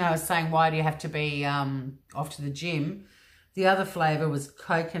Tan, you know, I was saying, why do you have to be off to the gym? The other flavour was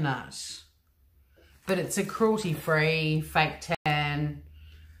coconut. But it's a cruelty-free fake tan.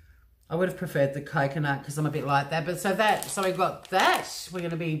 I would have preferred the coconut because I'm a bit like that. But so we got that. We're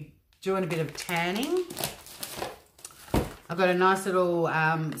going to be doing a bit of tanning. I've got a nice little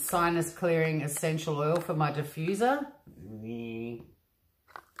sinus clearing essential oil for my diffuser.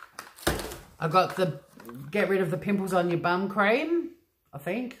 I got the get rid of the pimples on your bum cream, I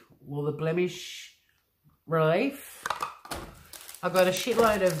think, or the blemish relief. I've got a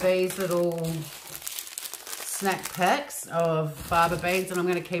shitload of these little snack packs of fava beans, and I'm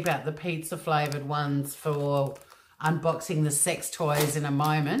going to keep out the pizza flavoured ones for unboxing the sex toys in a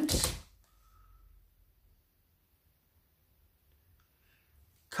moment.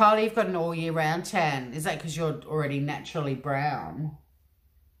 Kylie, you've got an all year round tan. Is that because you're already naturally brown?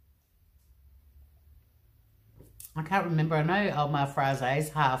 I can't remember. I know Elmar Fraser is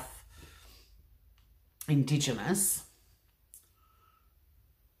half Indigenous.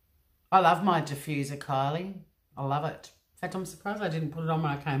 I love my diffuser, Kylie. I love it. In fact, I'm surprised I didn't put it on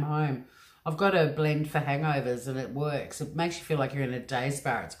when I came home. I've got a blend for hangovers and it works. It makes you feel like you're in a day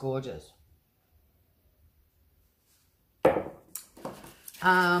spa. It's gorgeous.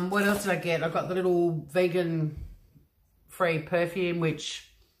 What else did I get? I got the little vegan-free perfume, which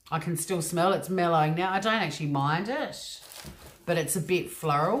I can still smell. It's mellowing now. I don't actually mind it, but it's a bit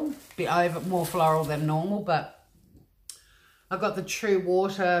floral, more floral than normal. But I got the True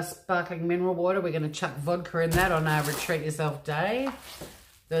Water sparkling mineral water. We're going to chuck vodka in that on our Retreat Yourself day.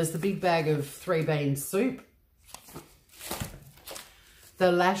 There's the big bag of 3-bean soup.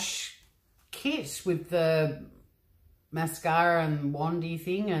 The lash kit with the mascara and wandy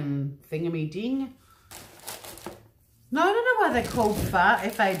thing and thingamy ding. No, I don't know why they're called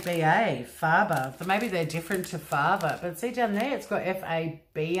F-A-B-A, Faba. But maybe they're different to Fava. But see down there, it's got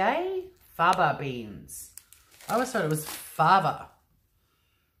F-A-B-A, Faba beans. I always thought it was Fava.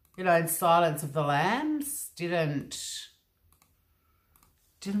 You know, in Silence of the Lambs, didn't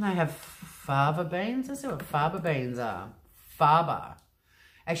they have fava beans? Let's see what fava beans are. Faba.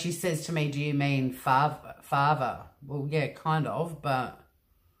 Actually says to me, do you mean fava? Well, yeah, kind of, but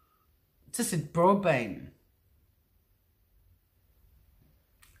it's just a broad bean.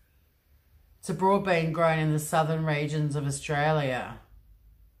 It's a broad bean grown in the southern regions of Australia.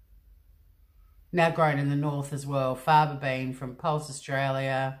 Now grown in the north as well. Faba bean from Pulse,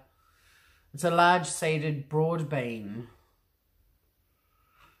 Australia. It's a large seeded broad bean.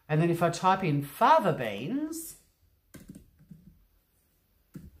 And then if I type in fava beans,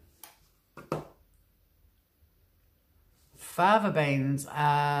 fava beans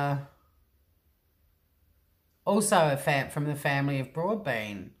are also from the family of broad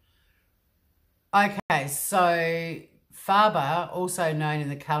bean. Okay, so faba, also known in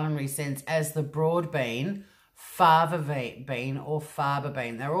the culinary sense as the broad bean, fava bean or faba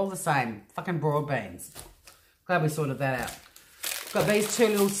bean. They're all the same. Fucking broad beans. Glad we sorted that out. Got these two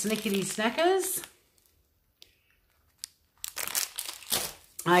little snickety snackers.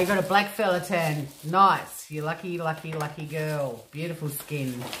 Oh, you got a black fella tan. Nice. You lucky, lucky, lucky girl. Beautiful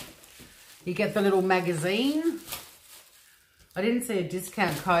skin. You get the little magazine. I didn't see a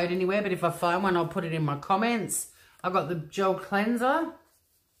discount code anywhere, but if I find one, I'll put it in my comments. I've got the gel cleanser.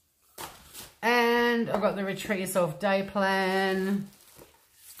 And I've got the Retreat Yourself Day Plan.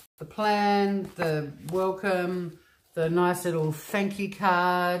 The plan, the welcome, the nice little thank you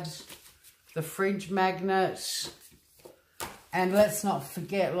card, the fridge magnet. And let's not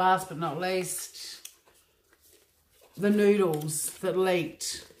forget, last but not least, the noodles that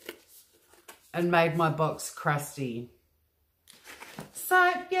leaked and made my box crusty.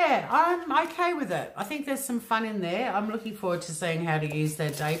 So, yeah, I'm okay with it. I think there's some fun in there. I'm looking forward to seeing how to use their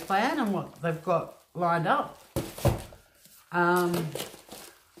day plan and what they've got lined up.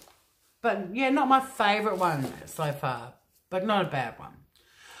 But, yeah, not my favourite one so far, but not a bad one.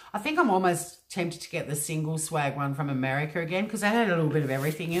 I think I'm almost tempted to get the single swag one from America again because they had a little bit of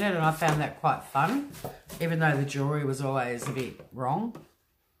everything in it and I found that quite fun, even though the jewellery was always a bit wrong.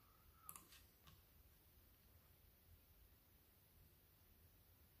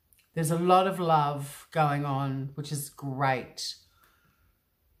 There's a lot of love going on, which is great.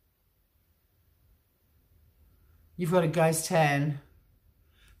 You've got a ghost tan,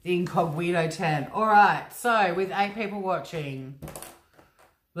 the incognito tan. All right, so with 8 people watching,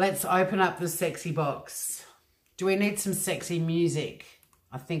 let's open up the sexy box. Do we need some sexy music?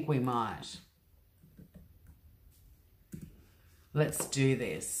 I think we might. Let's do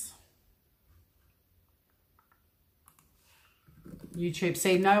this. YouTube.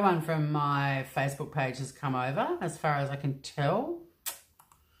 See, no one from my Facebook page has come over, as far as I can tell.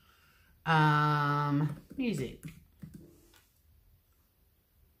 Music.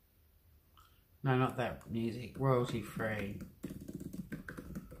 No, not that music. Royalty free.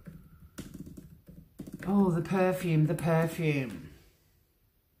 Oh, the perfume, the perfume.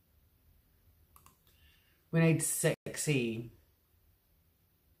 We need sexy.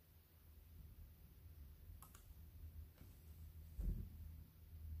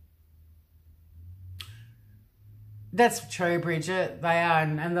 That's true, Bridget. They are.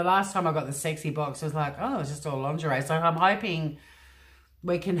 And the last time I got the sexy box, it was like, oh, it's just all lingerie. So I'm hoping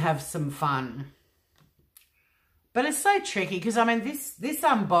we can have some fun. But it's so tricky because, I mean, this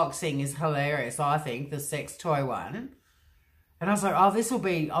unboxing is hilarious, I think, the sex toy one. And I was like, oh, this will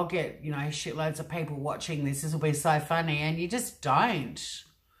be, I'll get, you know, shitloads of people watching this. This will be so funny. And you just don't.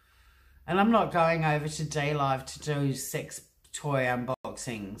 And I'm not going over to D-Live to do sex toy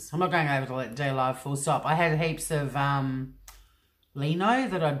unboxings. I'm not going over to D-Live full stop. I had heaps of Lino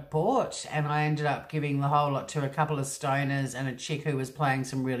that I'd bought and I ended up giving the whole lot to a couple of stoners and a chick who was playing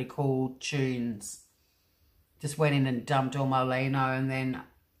some really cool tunes. Just went in and dumped all my Lino and then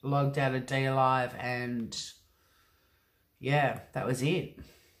logged out of D-Live and yeah, that was it.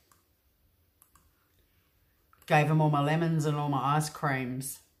 Gave them all my lemons and all my ice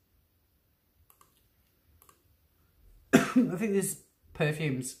creams. I think this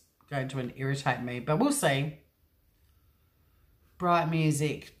perfume's going to irritate me, but we'll see. Bright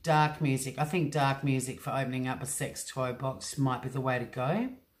music, dark music. I think dark music for opening up a sex toy box might be the way to go.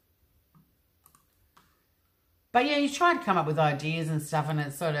 But yeah, you try to come up with ideas and stuff and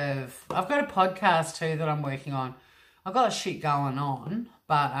it's sort of... I've got a podcast too that I'm working on. I've got shit going on,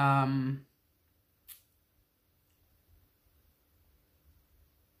 but...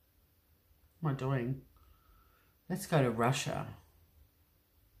 What am I doing? Let's go to Russia.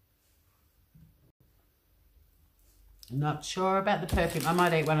 Not sure about the perfume. I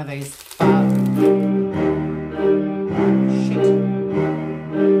might eat one of these. Shit.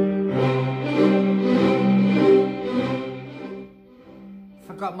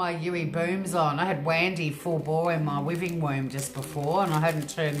 Got my Yui booms on. I had Wandy full bore in my weaving womb just before, and I hadn't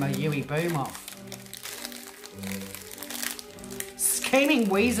turned my Yui boom off. Scheming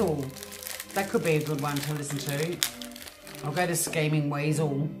Weasel. That could be a good one to listen to. I'll go to Scheming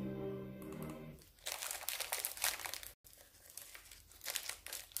Weasel.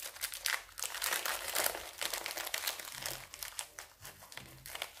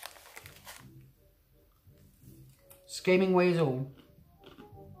 Scheming Weasel.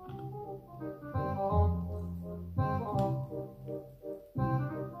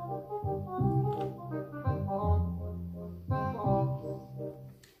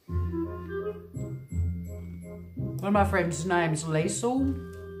 One of my friends' name's Liesel,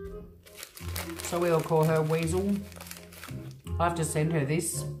 so we all call her Weasel. I have to send her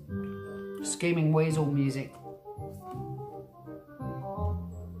this Scheming Weasel music.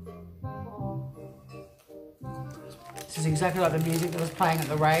 This is exactly like the music that was playing at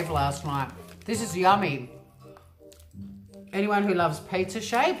the rave last night. This is yummy. Anyone who loves pizza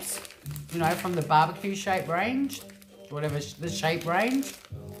shapes, you know, from the barbecue shape range, whatever the shape range.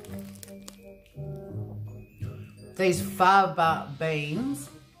 These fava beans,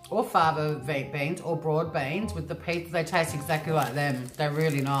 or fava beans, or broad beans with the pizza, they taste exactly like them. They're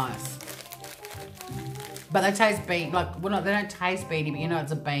really nice. But they taste bean, like, well, no, they don't taste beany, but you know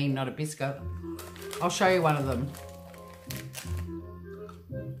it's a bean, not a biscuit. I'll show you one of them.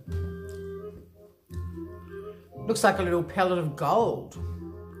 Looks like a little pellet of gold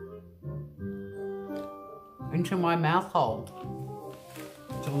into my mouth hole.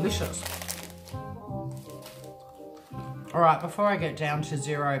 Delicious. All right, before I get down to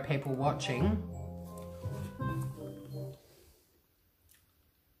 0 people watching,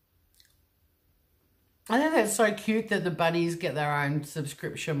 I think that's so cute that the bunnies get their own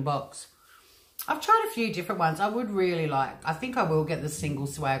subscription box. I've tried a few different ones. I would really like, I think I will get the single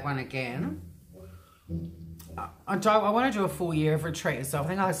swag one again. I want to do a full year of retreat, so I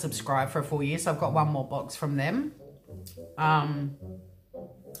think I subscribe for a full year, so I've got one more box from them. But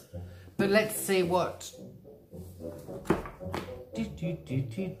let's see what... This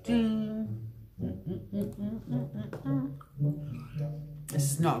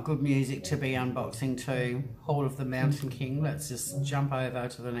is not good music to be unboxing to. Hall of the Mountain King. Let's just jump over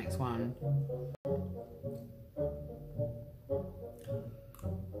to the next one.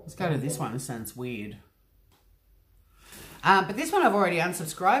 Let's go to this one. It sounds weird. But this one I've already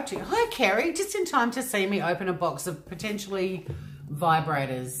unsubscribed to. Hi, Kerry. Just in time to see me open a box of potentially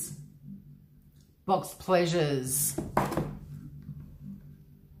vibrators. Box pleasures.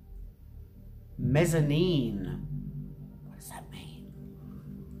 Mezzanine. What does that mean?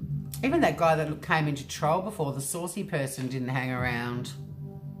 Even that guy that came into troll before, the saucy person, didn't hang around.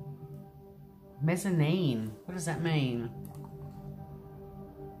 Mezzanine. What does that mean?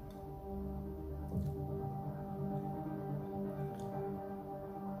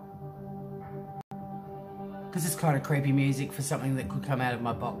 Because it's kind of creepy music for something that could come out of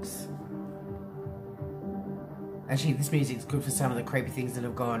my box. Actually, this music's good for some of the creepy things that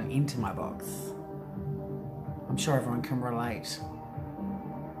have gone into my box. I'm sure everyone can relate.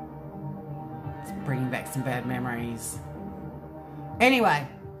 It's bringing back some bad memories. Anyway.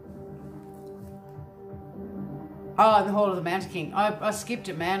 Oh, the Hall of the Mountain King. I skipped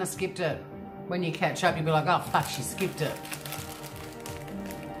it, man. I skipped it. When you catch up, you'll be like, oh, fuck, she skipped it.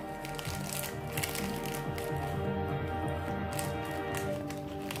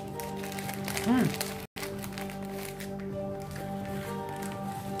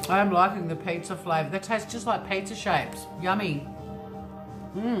 I am liking the pizza flavour. They taste just like pizza shapes. Yummy.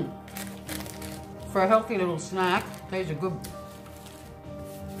 For a healthy little snack, these are good.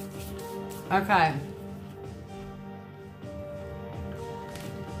 Okay.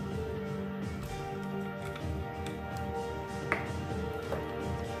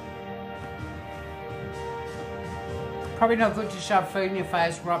 Probably not good to shove food in your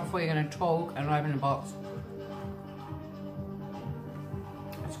face right before you're going to talk and open a box.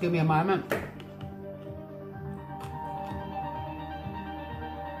 Just give me a moment.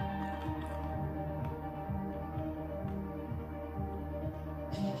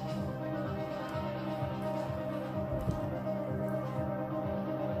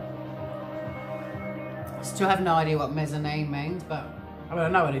 Still have no idea what mezzanine means, but I mean, I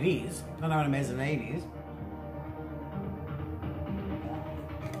know what it is. I know what a mezzanine is.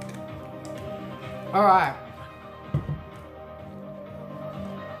 All right.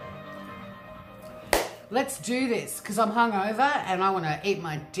 let's do this because I'm hungover and I want to eat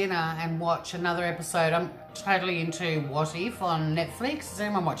my dinner and watch another episode. I'm totally into What If on Netflix. Is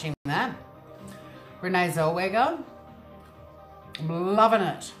anyone watching that? Renee Zellweger. I'm loving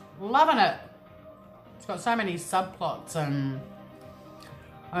it. Loving it. It's got so many subplots and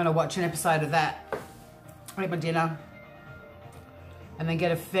I'm going to watch an episode of that. Eat my dinner. And then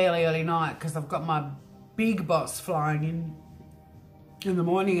get a fairly early night because I've got my big boss flying in the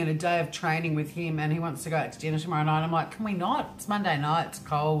morning and a day of training with him, and he wants to go out to dinner tomorrow night. I'm like, can we not? It's Monday night, it's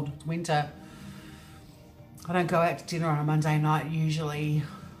cold, it's winter. I don't go out to dinner on a Monday night usually.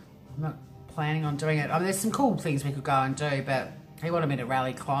 I'm not planning on doing it. I mean, there's some cool things we could go and do, but he wanted me to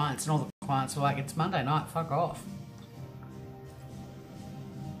rally clients and all the clients were like, it's Monday night, fuck off.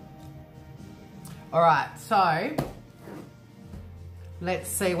 All right, so let's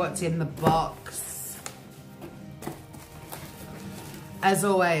see what's in the box. As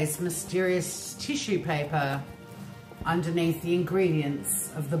always, mysterious tissue paper underneath the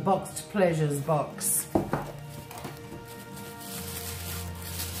ingredients of the Boxed Pleasures box.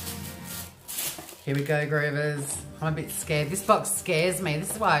 Here we go, Groovers. I'm a bit scared. This box scares me.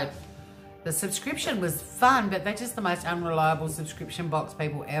 This is why the subscription was fun, but they're just the most unreliable subscription box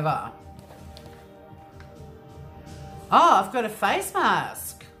people ever. Oh, I've got a face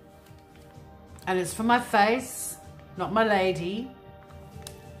mask. And it's for my face, not my lady.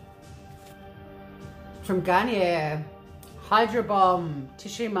 From Garnier, Hydro Bomb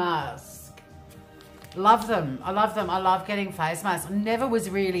tissue mask. Love them. I love them. I love getting face masks. I never was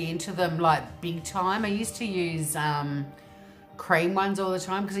really into them like big time. I used to use cream ones all the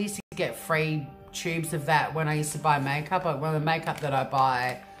time because I used to get free tubes of that when I used to buy makeup. Well, the makeup that I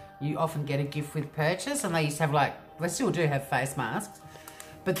buy, you often get a gift with purchase, and they used to have like, they still do have face masks.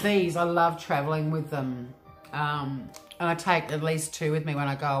 But these, I love traveling with them. And I take at least 2 with me when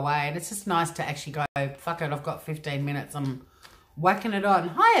I go away. And it's just nice to actually go, fuck it, I've got 15 minutes. I'm whacking it on.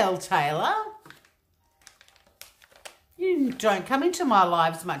 Hi, Elle Taylor. You don't come into my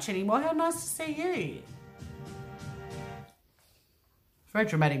lives much anymore. How nice to see you. Very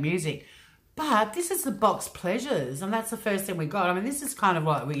dramatic music. But this is the Box Pleasures. And that's the first thing we got. I mean, this is kind of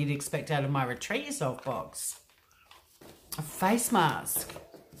like what you'd expect out of my Retreat Yourself box. A face mask.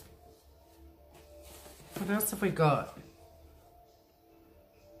 What else have we got?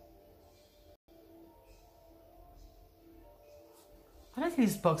 I don't think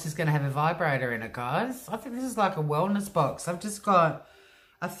this box is going to have a vibrator in it, guys. I think this is like a wellness box. I've just got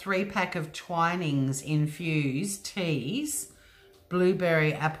a 3-pack of Twinings infused teas,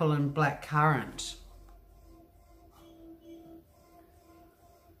 blueberry, apple and black currant.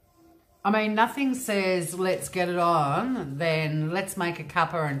 I mean, nothing says let's get it on, then let's make a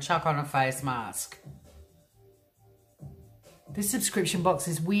cuppa and chuck on a face mask. This subscription box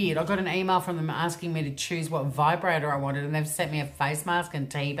is weird. I got an email from them asking me to choose what vibrator I wanted, and they've sent me a face mask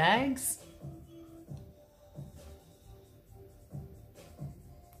and tea bags.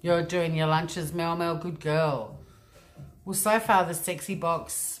 You're doing your lunches, Mel Mel, good girl. Well, so far the sexy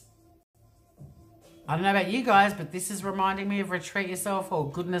box, I don't know about you guys, but this is reminding me of Retreat Yourself or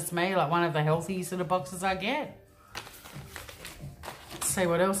Goodness Me, like one of the healthy sort of boxes I get. Let's see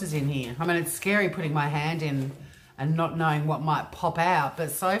what else is in here. I mean, it's scary putting my hand in and not knowing what might pop out.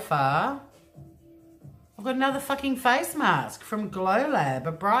 But so far, I've got another fucking face mask from Glow Lab,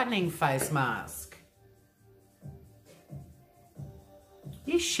 a brightening face mask.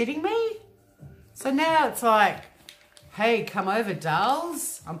 You shitting me? So now it's like, hey, come over,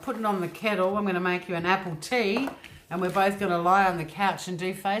 dolls. I'm putting on the kettle. I'm going to make you an apple tea. And we're both going to lie on the couch and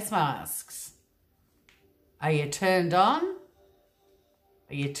do face masks. Are you turned on?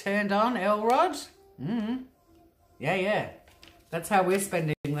 Are you turned on, Elrod? Mm-hmm. Yeah. That's how we're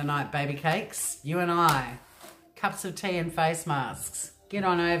spending the night, baby cakes. You and I. Cups of tea and face masks. Get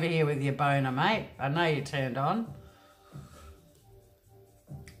on over here with your boner, mate. I know you're turned on.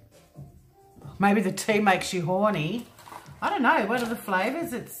 Maybe the tea makes you horny. I don't know. What are the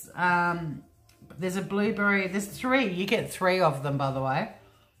flavours? It's there's a blueberry. There's 3. You get 3 of them, by the way.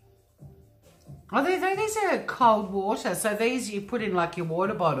 Oh, these are cold water. So these you put in like your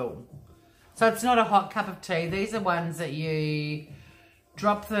water bottle. So it's not a hot cup of tea. These are ones that you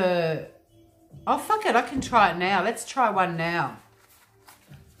drop the... Oh, fuck it. I can try it now. Let's try one now.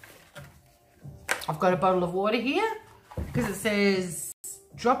 I've got a bottle of water here because it says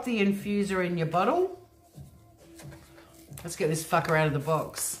drop the infuser in your bottle. Let's get this fucker out of the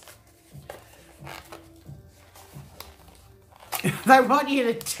box. They want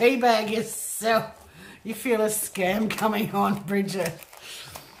you to teabag yourself. You feel a scam coming on, Bridget.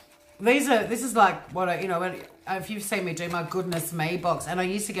 This is like what I, you know, when, if you've seen me do my Goodness Me box, and I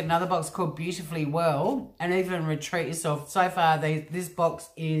used to get another box called Beautifully Well, and even Retreat Yourself. So far, this box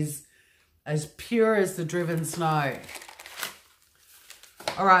is as pure as the driven snow.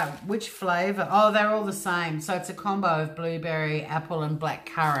 All right, which flavour? Oh, they're all the same. So it's a combo of blueberry, apple, and black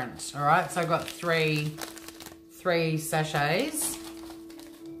currant. All right, so I've got three sachets.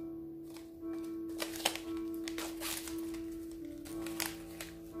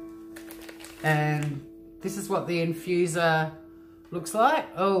 And this is what the infuser looks like.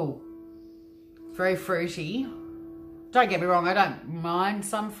 Oh, very fruity. Don't get me wrong, I don't mind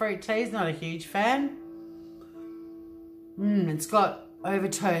some fruit teas, not a huge fan. It's got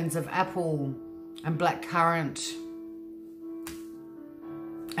overtones of apple and black currant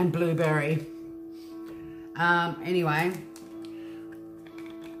and blueberry. Anyway.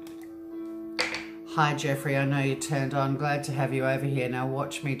 Hi, Jeffrey. I know you turned on. Glad to have you over here. Now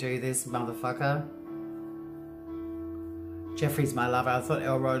watch me do this, motherfucker. Jeffrey's my lover. I thought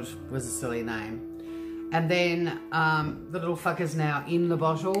Elrod was a silly name. And then the little fucker's now in the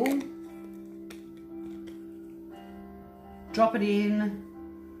bottle. Drop it in.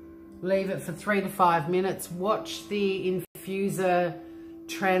 Leave it for 3 to 5 minutes. Watch the infuser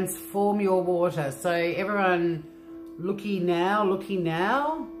transform your water. So everyone, looky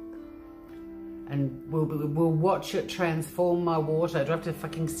now. And we'll watch it transform my water. Do I have to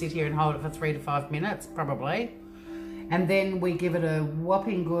fucking sit here and hold it for 3 to 5 minutes? Probably. And then we give it a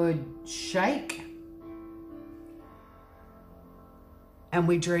whopping good shake. And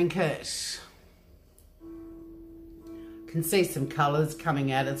we drink it. Can see some colours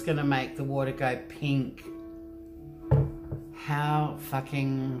coming out. It's going to make the water go pink. How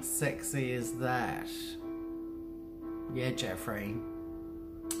fucking sexy is that? Yeah, Jeffrey.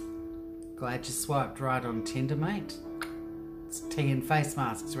 Glad you swiped right on Tinder, mate. It's tea and face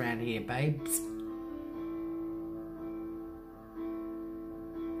masks around here, babes.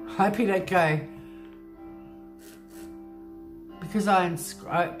 Hope you don't go. Because I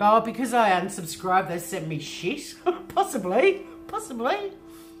unsubscribed, they sent me shit. Possibly.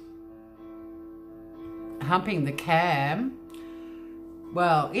 Humping the cam.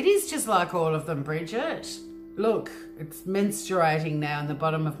 Well, it is just like all of them, Bridget. Look, it's menstruating now in the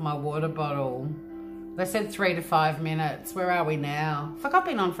bottom of my water bottle. They said 3 to 5 minutes. Where are we now? Fuck, I've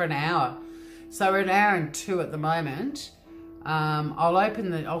been on for an hour. So we're an hour and 2 at the moment.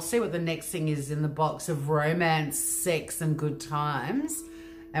 I'll see what the next thing is in the box of romance, sex, and good times.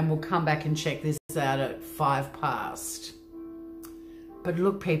 And we'll come back and check this out at 5 past. But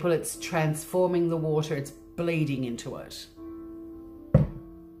look, people, it's transforming the water. It's bleeding into it.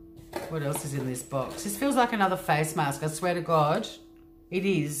 What else is in this box? This feels like another face mask. I swear to God. It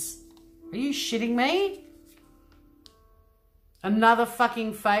is. Are you shitting me? Another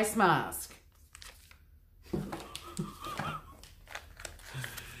fucking face mask.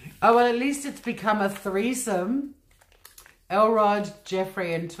 Oh, well, at least it's become a threesome. Elrod,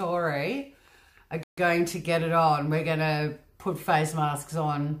 Jeffrey, and Tori are going to get it on. We're going to put face masks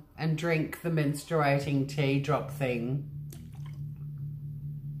on and drink the menstruating tea drop thing.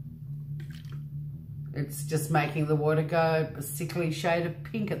 It's just making the water go a sickly shade of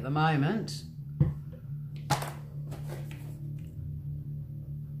pink at the moment.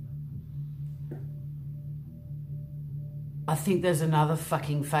 I think there's another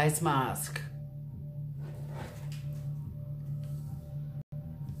fucking face mask.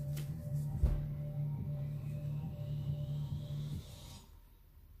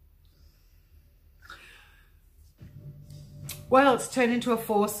 Well, it's turned into a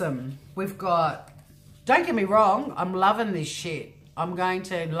foursome. We've got... Don't get me wrong, I'm loving this shit. I'm going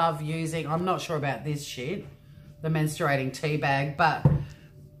to love using, I'm not sure about this shit, the menstruating tea bag, but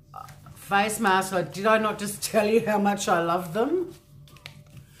face masks, did I not just tell you how much I love them?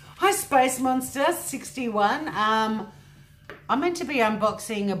 Hi, Space Monster 61. I'm meant to be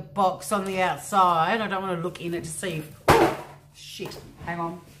unboxing a box on the outside. I don't want to look in it to see if, shit, hang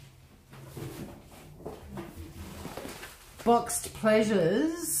on. Boxed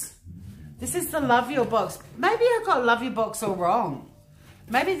Pleasures. This is the Love Your box. Maybe I got Love Your box all wrong.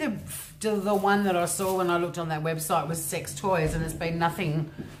 Maybe the one that I saw when I looked on that website was sex toys, and it's been nothing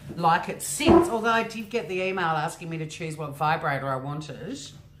like it since. Although I did get the email asking me to choose what vibrator I wanted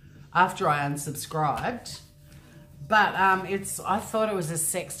after I unsubscribed. But I thought it was a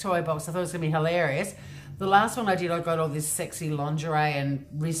sex toy box. I thought it was going to be hilarious. The last one I did, I got all this sexy lingerie and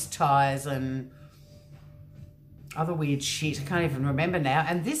wrist ties and other weird shit. I can't even remember now.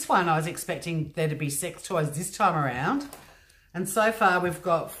 And this one, I was expecting there to be sex toys this time around. And so far, we've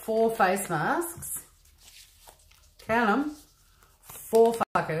got 4 face masks. Count them. 4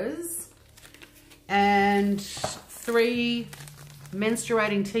 fuckers and 3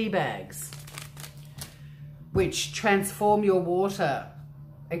 menstruating tea bags, which transform your water.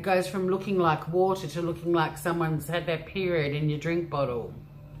 It goes from looking like water to looking like someone's had their period in your drink bottle.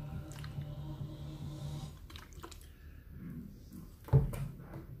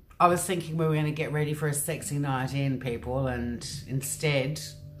 I was thinking we were going to get ready for a sexy night in, people, and instead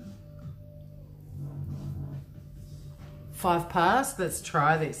 5 past. Let's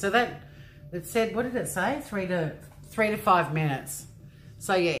try this. So that it said, what did it say? 3 to 5 minutes.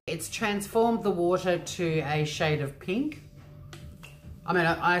 So yeah, it's transformed the water to a shade of pink. I mean,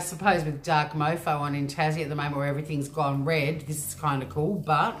 I suppose with dark mofo on in Tassie at the moment where everything's gone red, this is kind of cool,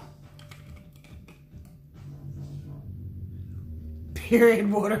 but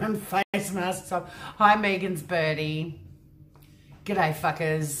period water and face masks on. Hi, Megan's birdie. G'day,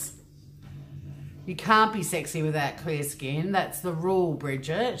 fuckers. You can't be sexy without clear skin. That's the rule,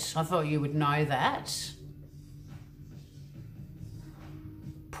 Bridget. I thought you would know that.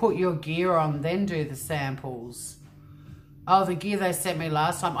 Put your gear on, then do the samples. Oh, the gear they sent me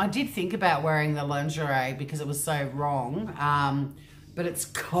last time. I did think about wearing the lingerie because it was so wrong. But it's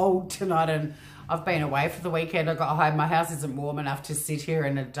cold tonight and I've been away for the weekend. I got home. My house isn't warm enough to sit here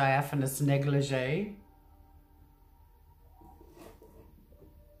in a diaphanous negligee.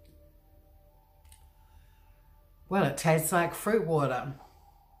 Well, it tastes like fruit water.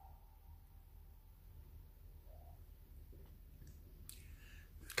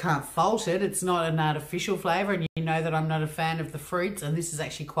 Can't fault it. It's not an artificial flavour, and you know that I'm not a fan of the fruits, and this is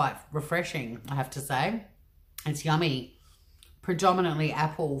actually quite refreshing, I have to say. It's yummy. Predominantly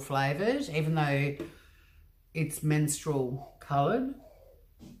apple flavoured, even though it's menstrual coloured.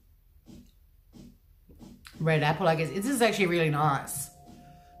 Red apple, I guess. This is actually really nice.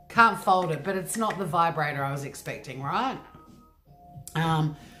 Can't fold it, but it's not the vibrator I was expecting, right?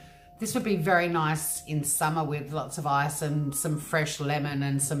 This would be very nice in summer with lots of ice and some fresh lemon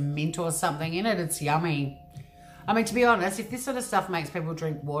and some mint or something in it. It's yummy. I mean, to be honest, if this sort of stuff makes people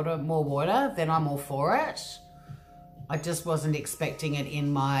drink water, more water, then I'm all for it. I just wasn't expecting it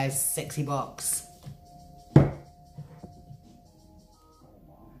in my sexy box.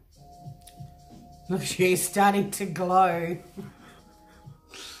 Look, she's starting to glow.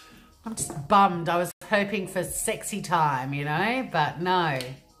 I'm just bummed. I was hoping for sexy time, you know, but no.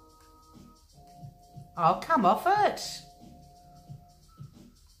 Oh, come off it.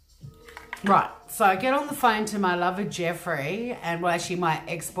 Right, so I get on the phone to my lover Jeffrey, and well, actually my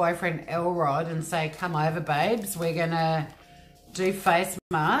ex-boyfriend Elrod, and say, come over, babes. We're going to do face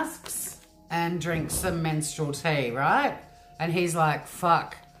masks and drink some menstrual tea, right? And he's like,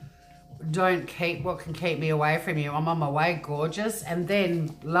 fuck, don't keep what can keep me away from you. I'm on my way, gorgeous. And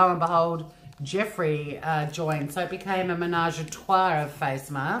then, lo and behold, Jeffrey joined. So it became a menage a trois of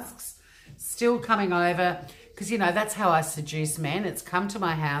face masks. Still coming over, because, you know, that's how I seduce men. It's come to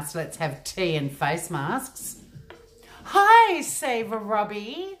my house, let's have tea and face masks. Hi, Saver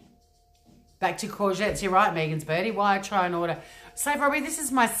Robbie. Back to courgettes. You're right, Megan's birdie. Why try and order? Saver Robbie, this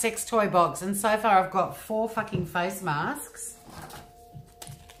is my sex toy box, and so far I've got 4 fucking face masks.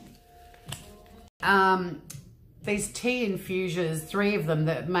 These tea infusions, 3 of them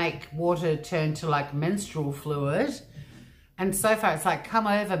that make water turn to like menstrual fluid. And so far it's like, come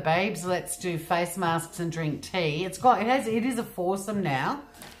over, babes, let's do face masks and drink tea. It is a foursome now.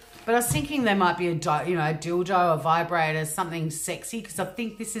 But I was thinking there might be a dildo, a vibrator, something sexy, because I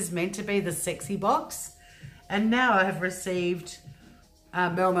think this is meant to be the sexy box. And now I have received,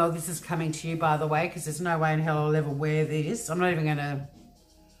 Mel, this is coming to you, by the way, because there's no way in hell I'll ever wear this. I'm not even going to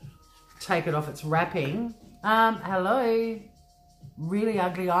take it off its wrapping. Hello. Really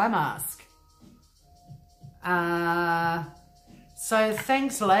ugly eye mask. So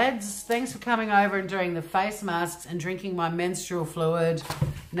thanks, lads. Thanks for coming over and doing the face masks and drinking my menstrual fluid.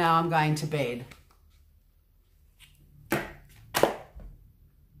 Now I'm going to bed.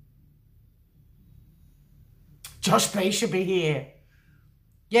 Josh B should be here.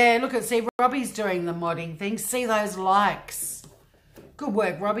 Yeah, look at, see, Robbie's doing the modding thing. See those likes. Good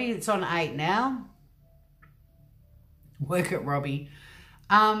work, Robbie. It's on 8 now. Work it, Robbie.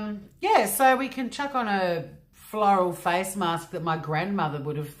 Yeah, so we can chuck on a floral face mask that my grandmother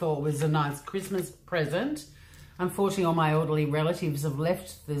would have thought was a nice Christmas present. Unfortunately, all my elderly relatives have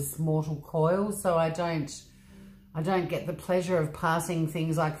left this mortal coil, so I don't get the pleasure of passing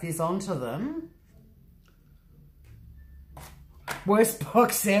things like this on to them. Worst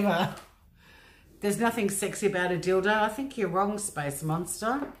box ever. There's nothing sexy about a dildo. I think you're wrong, Space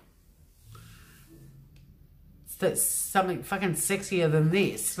Monster. That's something fucking sexier than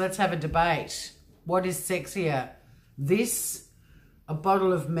this. Let's have a debate. What is sexier? This a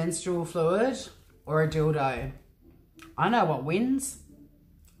bottle of menstrual fluid, or a dildo. I know what wins.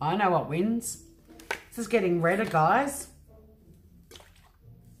 I know what wins. This is getting redder, guys.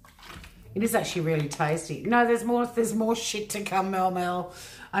 It is actually really tasty. No, there's more shit to come, Mel Mel.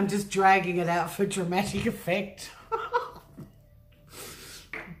 I'm just dragging it out for dramatic effect.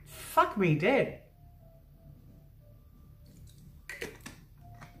 Fuck me dead.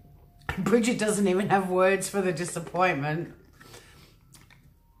 Bridget doesn't even have words for the disappointment.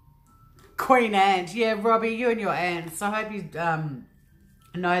 Queen Ant. Yeah, Robbie, you and your aunts. I hope you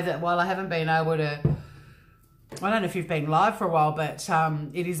know that while I haven't been able to... I don't know if you've been live for a while, but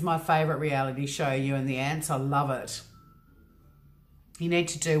it is my favourite reality show, You and the Ants. I love it. You need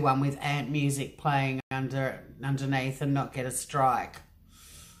to do one with ant music playing underneath and not get a strike.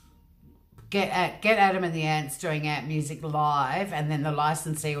 Get Adam and the Ants doing ant music live, and then the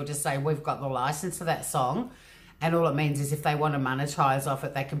licensee will just say, we've got the license for that song. And all it means is if they want to monetize off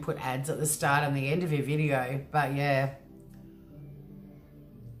it, they can put ads at the start and the end of your video. But yeah.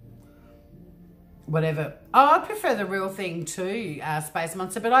 Whatever. Oh, I prefer the real thing too, Space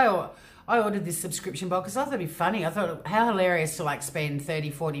Monster. But I ordered this subscription box because I thought it'd be funny. I thought how hilarious to like spend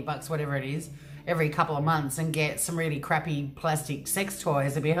 30, 40 bucks, whatever it is, every couple of months and get some really crappy plastic sex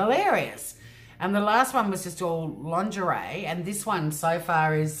toys. It'd be hilarious. And the last one was just all lingerie. And this one so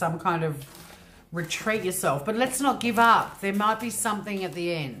far is some kind of retreat yourself. But let's not give up. There might be something at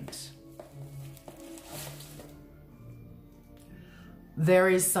the end. There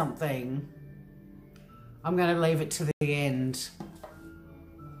is something. I'm going to leave it to the end.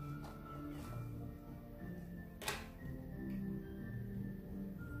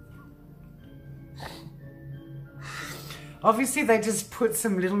 Obviously, they just put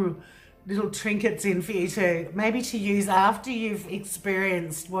some little trinkets in for you to maybe to use after you've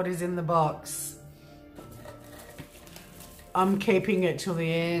experienced what is in the box. I'm keeping it till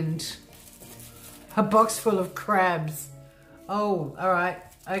the end. A box full of crabs. Oh, all right.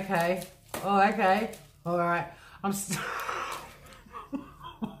 Okay. Oh, okay. All right.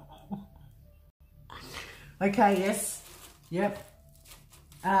 Okay, yes. Yep.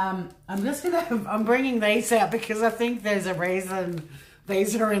 I'm bringing these out because I think there's a reason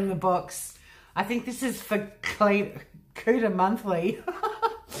these are in the box. I think this is for Cuda Monthly.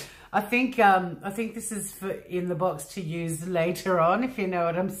 I think this is for in the box to use later on, if you know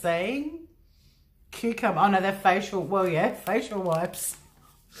what I'm saying. Cucumber. Oh no, they're facial. Well, yeah, facial wipes.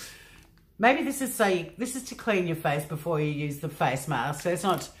 Maybe this is to clean your face before you use the face mask. So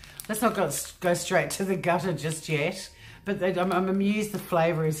let's not go straight to the gutter just yet. But I'm amused the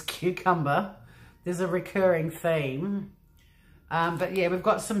flavour is cucumber. There's a recurring theme. But yeah, we've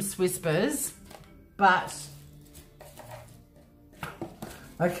got some Swispers. But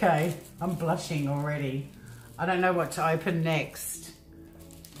okay, I'm blushing already. I don't know what to open next.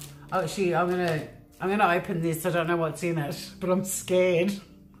 Oh, actually, I'm gonna open this. I don't know what's in it, but I'm scared.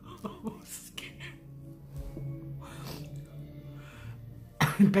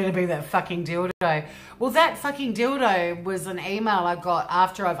 It better be that fucking dildo. Well, that fucking dildo was an email I got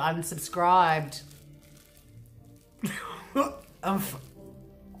after I've unsubscribed. I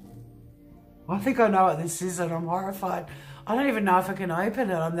think I know what this is and I'm horrified. I don't even know if I can open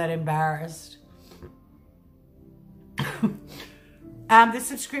it. I'm that embarrassed. The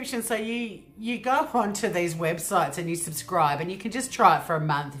subscription, so you go onto these websites and you subscribe and you can just try it for a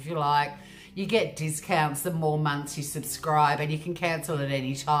month if you like. You get discounts the more months you subscribe and you can cancel at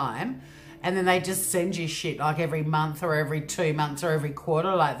any time. And then they just send you shit like every month or every 2 months or every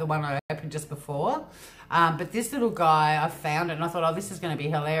quarter, like the one I opened just before. But this little guy, I found it and I thought, oh, this is going to be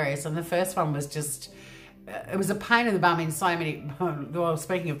hilarious. And the first one was just, it was a pain in the bum in so many, well,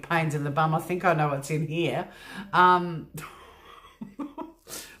 speaking of pains in the bum, I think I know what's in here.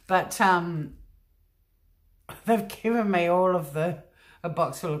 But they've given me all of a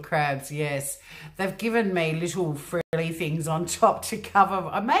box full of crabs, yes. They've given me little frilly things on top to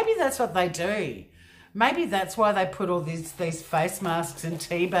cover. Maybe that's what they do. Maybe that's why they put all these face masks and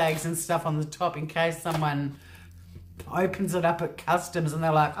tea bags and stuff on the top in case someone opens it up at customs and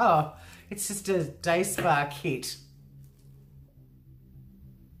they're like, oh, it's just a day spa kit.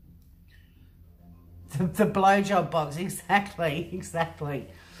 The blowjob box, exactly.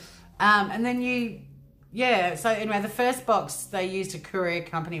 And then yeah, so anyway, the first box, they used a courier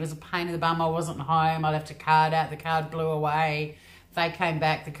company. It was a pain in the bum. I wasn't home. I left a card out. The card blew away. They came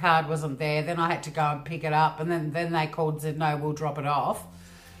back. The card wasn't there. Then I had to go and pick it up. And then they called and said, no, we'll drop it off.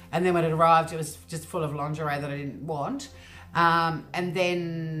 And then when it arrived, it was just full of lingerie that I didn't want. And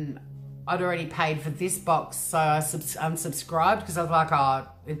then I'd already paid for this box. So I unsubscribed because I was like, oh,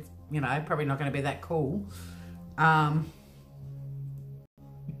 it's, you know, probably not going to be that cool.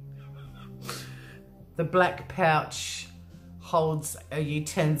 The black pouch holds a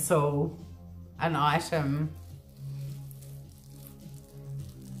utensil, an item.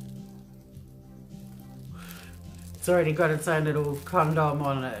 It's already got its own little condom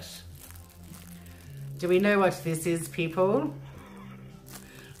on it. Do we know what this is, people?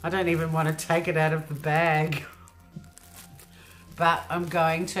 I don't even want to take it out of the bag. But I'm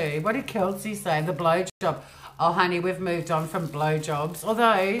going to. What did Kelsey say? The blowjob. Oh, honey, we've moved on from blowjobs.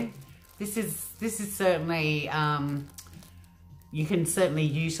 Although, this is certainly, you can certainly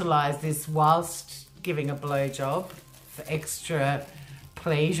utilise this whilst giving a blowjob for extra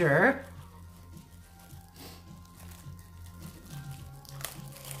pleasure.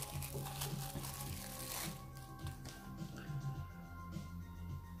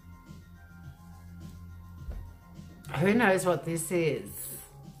 Who knows what this is?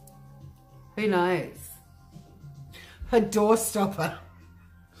 Who knows? A door stopper.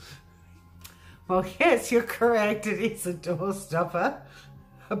 Well, yes, you're correct. It is a door stopper.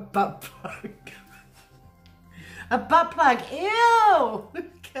 A butt plug. A butt plug. Ew!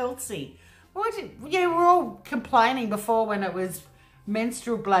 Kelsey. What? You were all complaining before when it was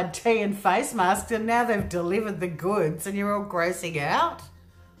menstrual blood, tea and face masks, and now they've delivered the goods and you're all grossing out?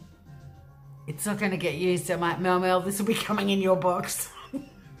 It's not going to get used. I'm like, Mel, this will be coming in your box.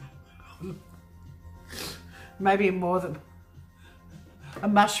 Maybe more than a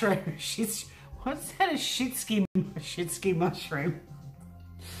mushroom. What's that? A shitsky mushroom.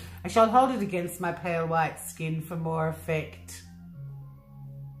 I shall hold it against my pale white skin for more effect.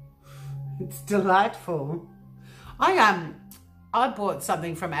 It's delightful. I bought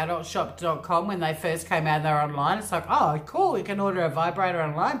something from adultshop.com when they first came out. They were online. It's like, oh, cool. You can order a vibrator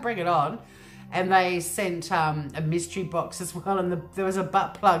online. Bring it on. And they sent a mystery box as well, and there was a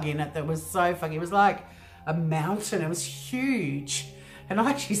butt plug in it that was so funny. It was like a mountain. It was huge. And I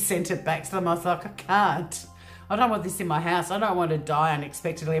actually sent it back to them. I was like, I can't. I don't want this in my house. I don't want to die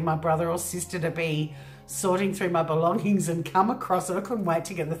unexpectedly and my brother or sister to be sorting through my belongings and come across it. I couldn't wait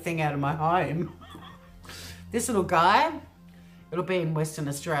to get the thing out of my home. This little guy, it'll be in Western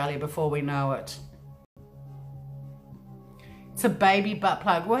Australia before we know it. It's a baby butt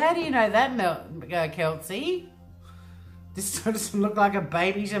plug. Well, how do you know that, Kelsey? This doesn't look like a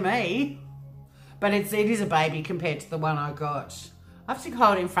baby to me. But it is a baby compared to the one I got. I have to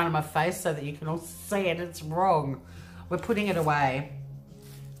hold it in front of my face so that you can all see it. It's wrong. We're putting it away.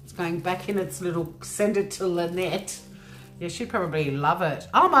 It's going back in its little... Send it to Lynette. Yeah, she'd probably love it.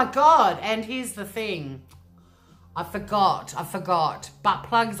 Oh, my God. And here's the thing. I forgot. Butt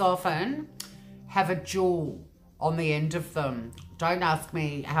plugs often have a jewel on the end of them. Don't ask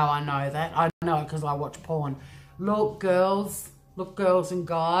me how I know that. I know it because I watch porn. Look, girls and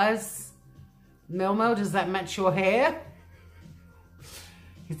guys. Mel, does that match your hair?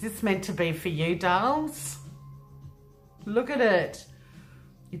 Is this meant to be for you, dolls? Look at it.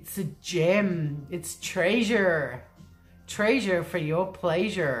 It's a gem. It's treasure. Treasure for your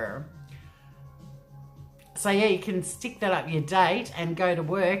pleasure. So yeah, you can stick that up your date and go to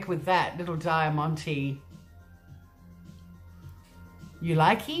work with that little diamante. You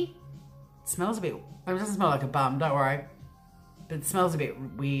likey? It smells a bit... It doesn't smell like a bum, don't worry. But it smells a bit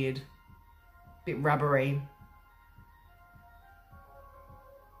weird. A bit rubbery.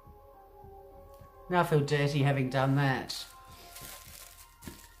 Now I feel dirty having done that.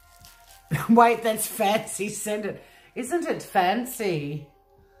 Wait, that's fancy. Send it. Isn't it fancy?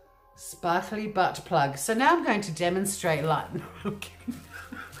 Sparkly butt plug. So now I'm going to demonstrate like...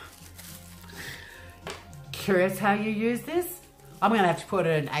 Curious how you use this? I'm going to have to put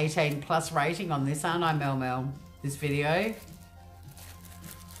an 18 plus rating on this, aren't I, Mel? This video.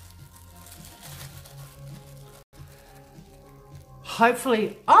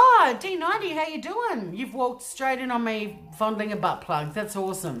 Hopefully... Oh, D90, how you doing? You've walked straight in on me fondling a butt plug. That's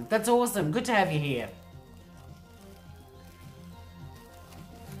awesome. That's awesome. Good to have you here.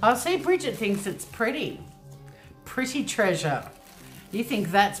 I see Bridget thinks it's pretty. Pretty treasure. You think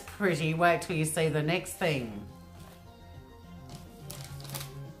that's pretty. Wait till you see the next thing.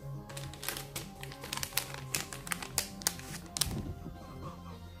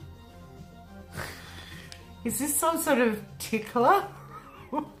 Is this some sort of tickler?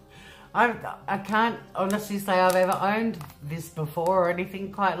 I can't honestly say I've ever owned this before or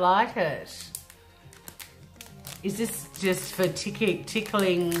anything quite like it. Is this just for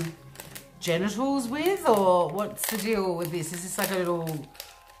tickling genitals with, or what's the deal with this? Is this like a little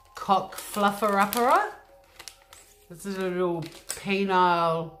cock fluffer-upper? This is a little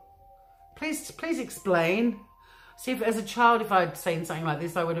penile. Please explain. See, as a child, if I'd seen something like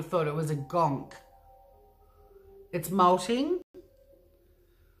this, I would have thought it was a gonk. It's molting.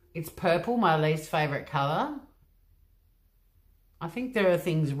 It's purple, my least favourite colour. I think there are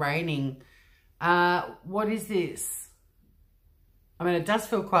things raining. What is this? I mean, it does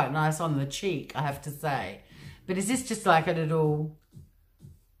feel quite nice on the cheek, I have to say. But is this just like a little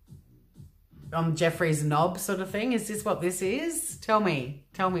Jeffrey's knob sort of thing? Is this what this is? Tell me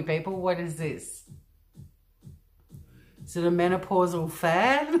people, what is this? Is it a menopausal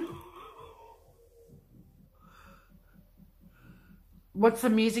fad? What's the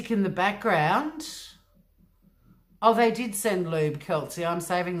music in the background? Oh, they did send lube, Kelsey. I'm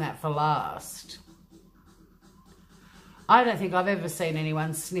saving that for last. I don't think I've ever seen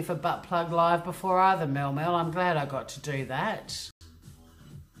anyone sniff a butt plug live before either, Mel. I'm glad I got to do that.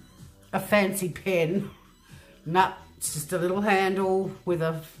 A fancy pen. Nah, it's just a little handle with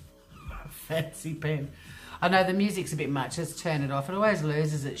a fancy pen. I know the music's a bit much. Let's turn it off. It always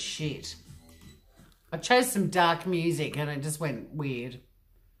loses its shit. I chose some dark music and it just went weird.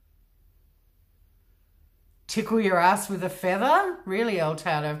 Tickle your ass with a feather? Really, old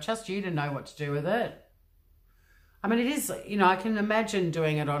Tato? I trust you to know what to do with it. I mean, it is, you know, I can imagine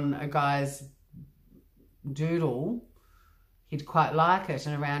doing it on a guy's doodle. He'd quite like it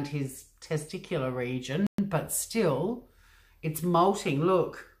and around his testicular region, but still, it's molting.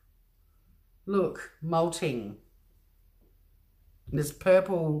 Look, molting. This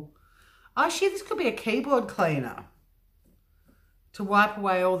purple. Oh, shit, this could be a keyboard cleaner to wipe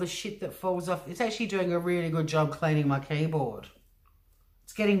away all the shit that falls off. It's actually doing a really good job cleaning my keyboard.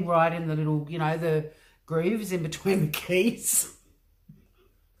 It's getting right in the little, you know, the grooves in between the keys.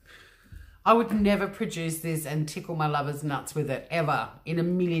 I would never produce this and tickle my lover's nuts with it, ever, in a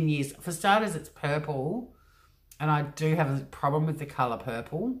million years. For starters, it's purple, and I do have a problem with the colour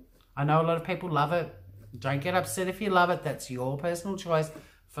purple. I know a lot of people love it. Don't get upset if you love it. That's your personal choice.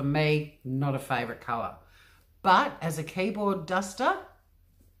 For me, not a favourite colour. But as a keyboard duster,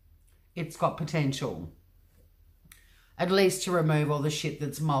 it's got potential. At least to remove all the shit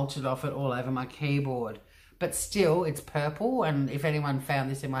that's molted off it all over my keyboard. But still, it's purple. And if anyone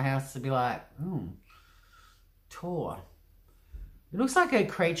found this in my house, they'd be like, Tor. It looks like a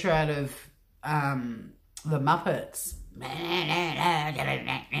creature out of the Muppets.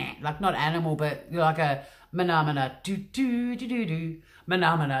 Like not animal, but like a manamana do do do do do.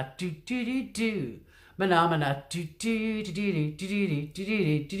 Manamana do do do do. Manamana do do do do do do do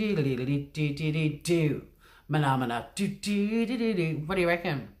do do do do. Manamana do do do do do. What do you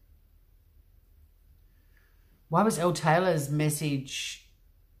reckon? Why was Elle Taylor's message,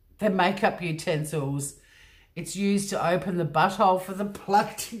 the makeup utensils, it's used to open the butthole for the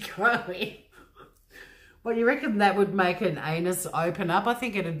plug to go in? Well, you reckon that would make an anus open up? I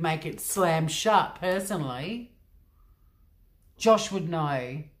think it'd make it slam shut, personally. Josh would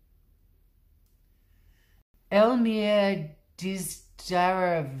know. Elmir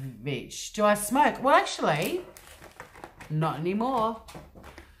Dizdarovich. Do I smoke? Well, actually, not anymore.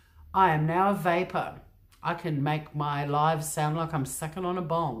 I am now a vapor. I can make my lives sound like I'm sucking on a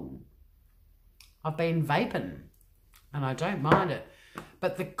bong. I've been vaping, and I don't mind it.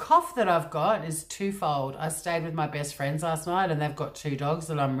 But the cough that I've got is twofold. I stayed with my best friends last night, and they've got 2 dogs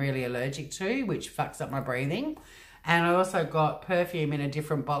that I'm really allergic to, which fucks up my breathing. And I also got perfume in a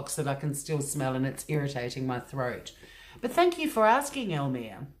different box that I can still smell, and it's irritating my throat. But thank you for asking,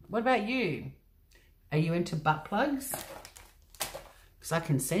 Elmir. What about you? Are you into butt plugs? Because I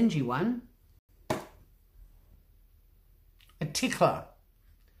can send you one. A tickler.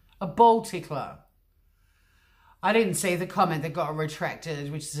 A ball tickler. I didn't see the comment that got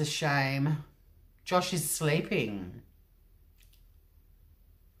retracted, which is a shame. Josh is sleeping.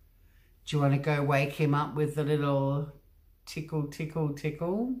 Do you want to go wake him up with the little tickle, tickle,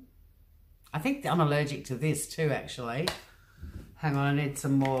 tickle? I think I'm allergic to this too, actually. Hang on, I need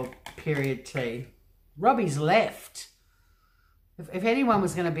some more period tea. Robbie's left. If anyone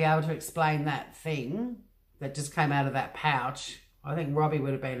was going to be able to explain that thing that just came out of that pouch, I think Robbie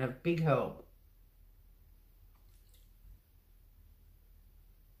would have been a big help.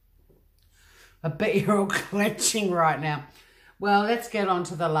 I bet you're all clenching right now. Well, let's get on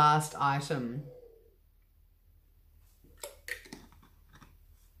to the last item.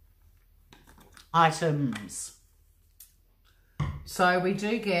 Items. So we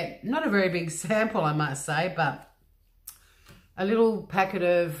do get, not a very big sample, I must say, but a little packet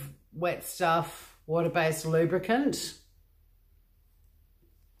of Wet Stuff water-based lubricant,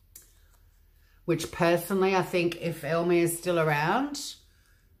 which personally I think if Elmi is still around,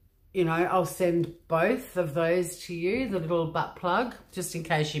 you know, I'll send both of those to you, the little butt plug, just in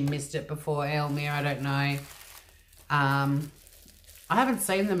case you missed it before. Elmir, I don't know. I haven't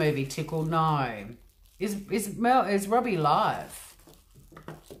seen the movie Tickle, no. Is Robbie live?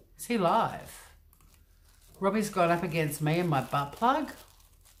 he live? Robbie's gone up against me and my butt plug.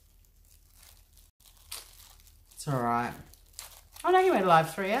 It's all right. Oh, no, he went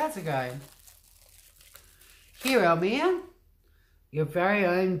live 3 hours ago. Here, Elmir, your very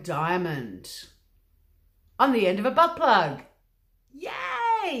own diamond on the end of a butt plug.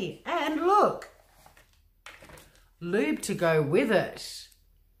 Yay! And look, lube to go with it.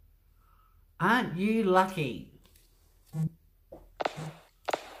 Aren't you lucky?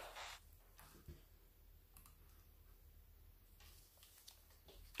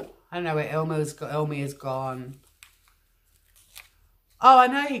 I don't know where Elmir's gone. Oh, I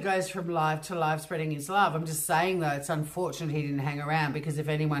know he goes from live to live spreading his love. I'm just saying, though, it's unfortunate he didn't hang around, because if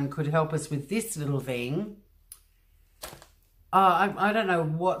anyone could help us with this little thing. I don't know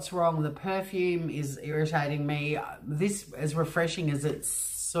what's wrong. The perfume is irritating me. This, as refreshing as it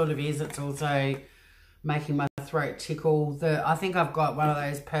sort of is, it's also making my throat tickle. I think I've got one of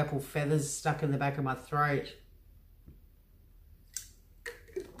those purple feathers stuck in the back of my throat.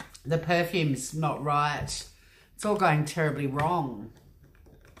 The perfume's not right. It's all going terribly wrong.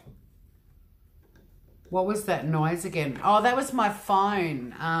 What was that noise again? Oh, that was my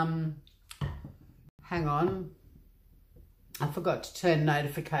phone. Hang on. I forgot to turn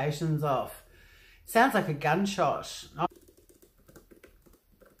notifications off. Sounds like a gunshot. Oh.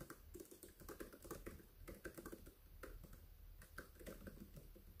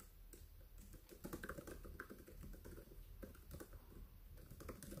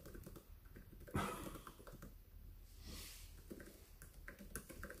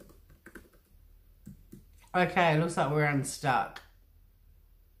 Okay, looks like we're unstuck.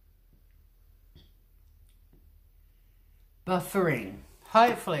 Buffering.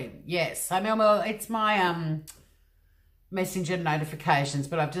 Hopefully, yes. So, Melmo, it's my messenger notifications,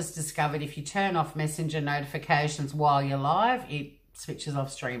 but I've just discovered if you turn off messenger notifications while you're live, it switches off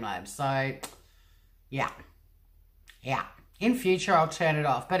Streamlabs. So, yeah. In future, I'll turn it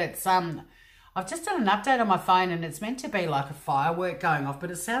off. But it's I've just done an update on my phone, and it's meant to be like a firework going off,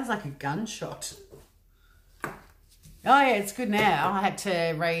 but it sounds like a gunshot. Oh, yeah, it's good now. I had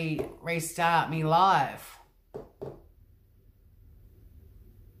to restart me live.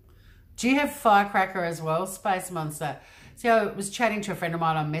 Do you have Firecracker as well, Space Monster? See, I was chatting to a friend of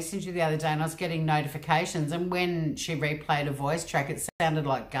mine on Messenger the other day, and I was getting notifications, and when she replayed a voice track, it sounded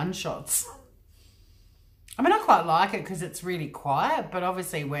like gunshots. I mean, I quite like it because it's really quiet, but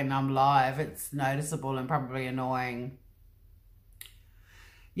obviously when I'm live, it's noticeable and probably annoying.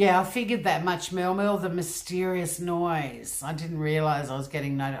 Yeah, I figured that much, Mel, the mysterious noise. I didn't realise I was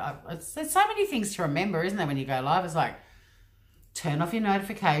getting there's so many things to remember, isn't there, when you go live? It's like, turn off your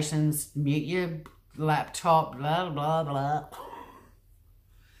notifications, mute your laptop, blah, blah, blah.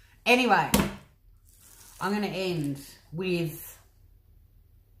 Anyway, I'm going to end with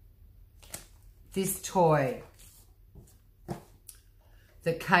this toy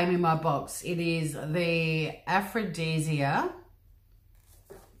that came in my box. It is the Aphrodisia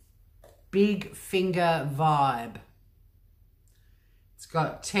Big Finger Vibe. It's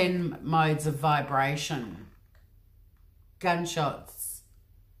got 10 modes of vibration. Gunshots.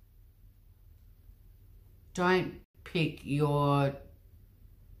 Don't pick your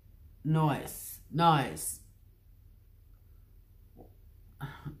nose.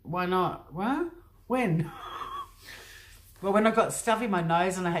 Why not? What? When? Well, when I got stuff in my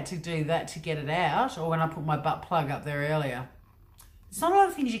nose and I had to do that to get it out, or when I put my butt plug up there earlier. There's not a lot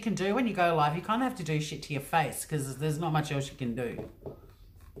of things you can do when you go live. You kind of have to do shit to your face because there's not much else you can do.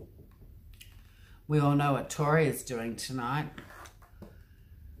 We all know what Tori is doing tonight.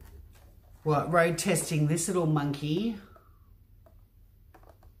 What, road testing this little monkey.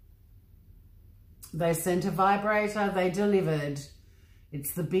 They sent a vibrator, they delivered.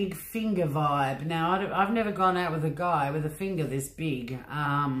 It's the Big Finger Vibe. Now, I've never gone out with a guy with a finger this big.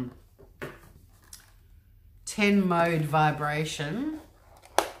 10 mode vibration.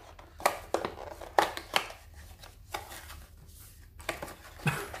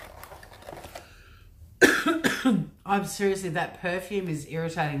 I'm seriously, that perfume is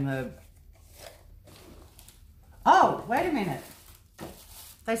irritating the... Oh, wait a minute.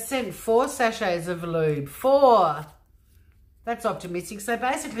 They sent 4 sachets of lube. 4! That's optimistic. So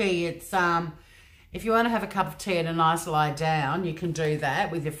basically it's, if you want to have a cup of tea and a nice lie down, you can do that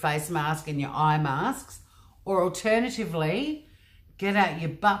with your face mask and your eye masks. Or alternatively, get out your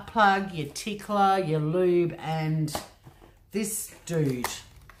butt plug, your tickler, your lube, and this dude,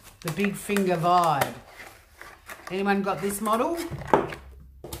 the Big Finger Vibe. Anyone got this model?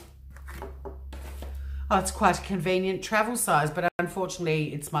 Oh, it's quite a convenient travel size, but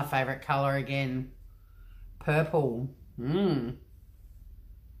unfortunately, it's my favourite colour again. Purple.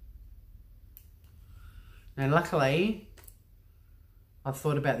 Now, luckily, I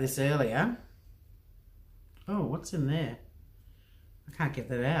thought about this earlier. Oh, what's in there? I can't get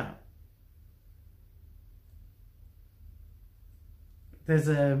that out. There's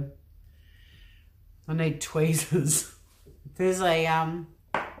a... I need tweezers. There's a,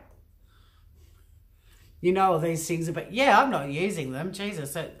 you know all these things about... Yeah, I'm not using them.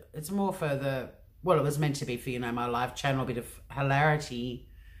 Jesus, it's more for the... Well, it was meant to be for, you know, my live channel, a bit of hilarity.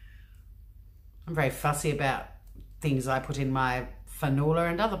 I'm very fussy about things I put in my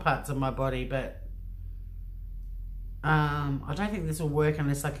frenula and other parts of my body, but I don't think this will work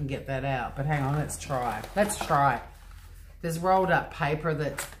unless I can get that out. But hang on, let's try. Let's try. There's rolled up paper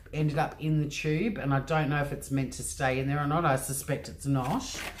that ended up in the tube, and I don't know if it's meant to stay in there or not. I suspect it's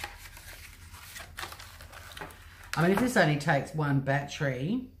not. I mean, if this only takes one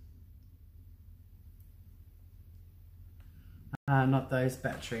battery... not those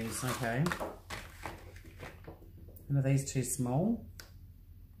batteries, okay. And are these too small?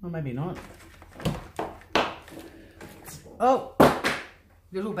 Or maybe not. Oh,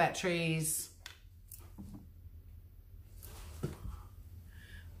 little batteries.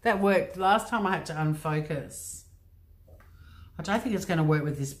 That worked last time I had to unfocus. I don't think it's going to work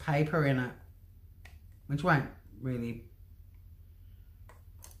with this paper in it, which won't really.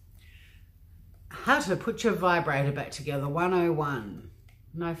 How to put your vibrator back together, 101.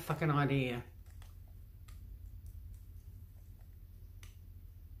 No fucking idea.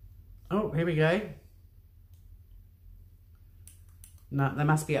 Oh, here we go. No, they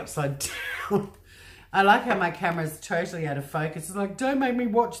must be upside down. I like how my camera's totally out of focus. It's like, don't make me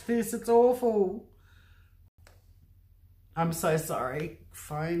watch this. It's awful. I'm so sorry.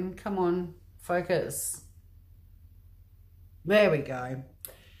 Phone, come on. Focus. There we go.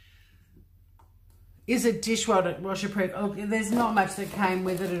 Is it dishwasher proof? Oh, there's not much that came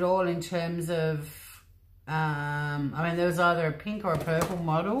with it at all in terms of, I mean, there was either a pink or a purple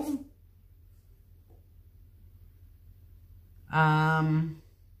model.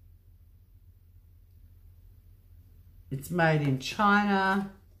 It's made in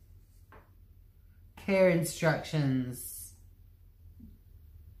China. Care instructions.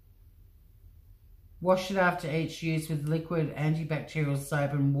 Wash it after each use with liquid antibacterial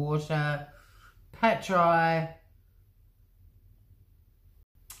soap and water. Pat dry.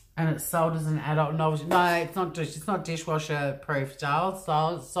 And it's sold as an adult novelty. No, it's not dishwasher proof, Dale.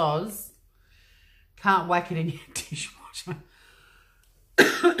 Soz. Can't whack it in your dishwasher.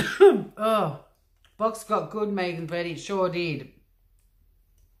 Oh. Box got good, Megan, but it sure did.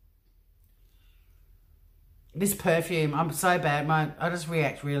 This perfume, I'm so bad. I just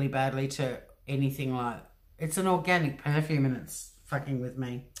react really badly to anything like... It's an organic perfume and it's fucking with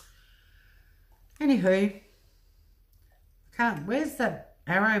me. Anywho. Where's that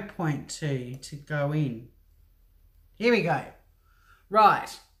arrow point to go in? Here we go.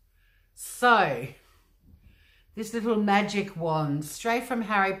 Right. So... This little magic wand, straight from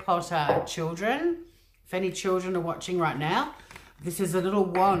Harry Potter, children. If any children are watching right now, this is a little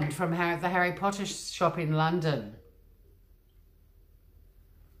wand from the Harry Potter shop in London.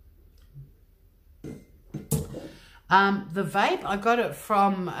 The vape, I got it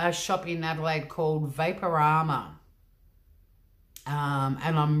from a shop in Adelaide called Vaporama.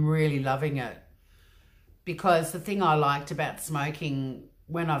 And I'm really loving it. Because the thing I liked about smoking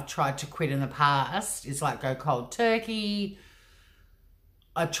when I've tried to quit in the past is like go cold turkey.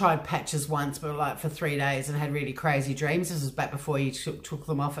 I tried patches once, but like for 3 days and had really crazy dreams. This was back before you took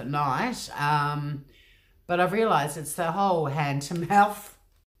them off at night. But I've realised it's the whole hand to mouth.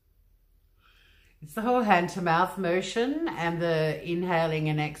 It's the whole hand to mouth motion and the inhaling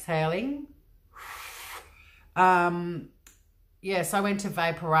and exhaling. Yes, I went to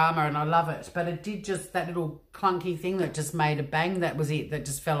Vaporama and I love it, but it did just that little clunky thing that just made a bang. That was it, that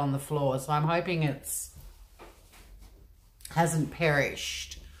just fell on the floor. So I'm hoping it's hasn't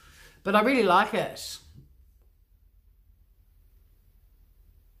perished, but I really like it.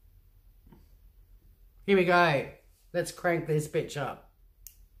 Here we go. Let's crank this bitch up.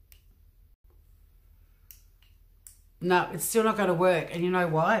 No, it's still not going to work. And you know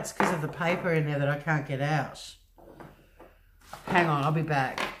why? It's because of the paper in there that I can't get out. Hang on, I'll be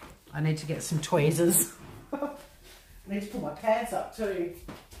back. I need to get some tweezers. I need to put my pants up too.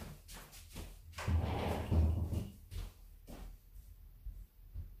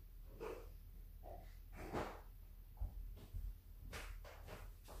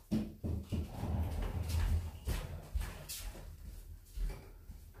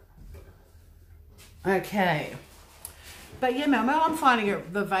 Okay. But yeah, Mel, I'm finding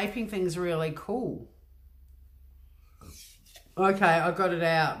the vaping thing's really cool. Okay, I got it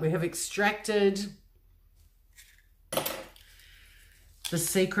out. We have extracted the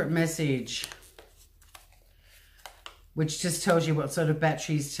secret message, which just tells you what sort of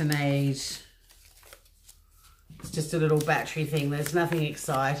batteries to need. It's just a little battery thing. There's nothing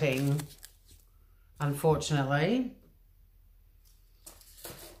exciting, unfortunately.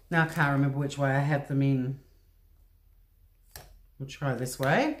 Now I can't remember which way I have them in. We'll try this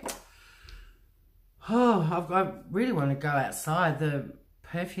way. Oh, I really want to go outside. The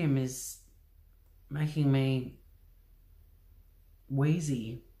perfume is making me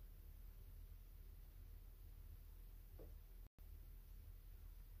wheezy.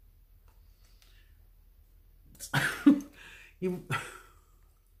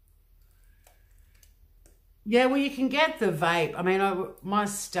 Yeah, well, you can get the vape. I mean, my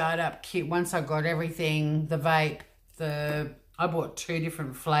startup kit, once I got everything, the vape, I bought 2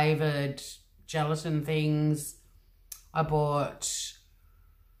 different flavoured gelatin things. I bought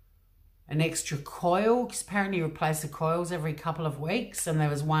an extra coil, because apparently you replace the coils every couple of weeks, and there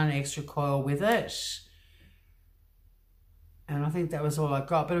was 1 extra coil with it. And I think that was all I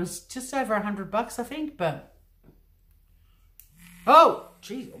got, but it was just over $100, I think, but... Oh,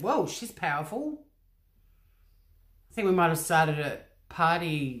 geez, whoa, she's powerful. I think we might have started at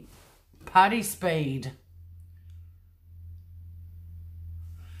party speed.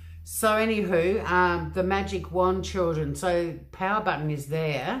 So anywho, the magic wand, children. So power button is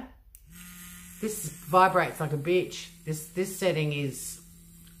there. This vibrates like a bitch. This setting is...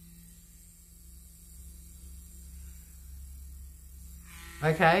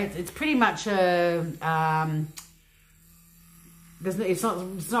 Okay, it's pretty much a...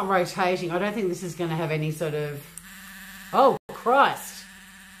 it's not rotating. I don't think this is going to have any sort of... Oh, Christ.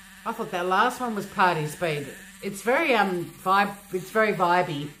 I thought that last one was party speed. It's very, it's very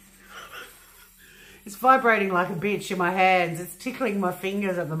vibey. It's vibrating like a bitch in my hands. It's tickling my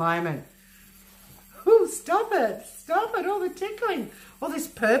fingers at the moment. Ooh, stop it. Stop it. All the tickling. All this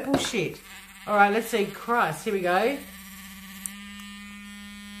purple shit. All right, let's see. Christ, here we go.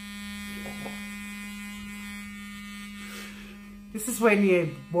 This is when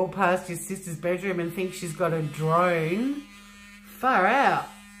you walk past your sister's bedroom and think she's got a drone. Far out.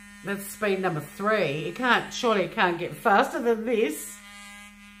 That's speed number 3. Surely it can't get faster than this.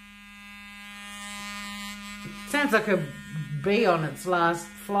 Sounds like a bee on its last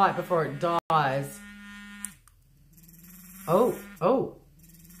flight before it dies. Oh.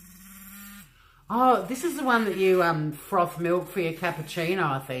 Oh, this is the one that you froth milk for your cappuccino,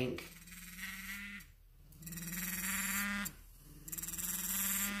 I think.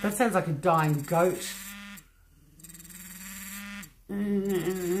 That sounds like a dying goat.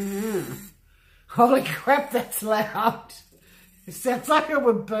 Holy crap, that's loud. It sounds like it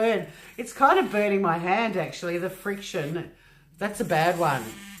would burn. It's kind of burning my hand, actually, the friction. That's a bad one.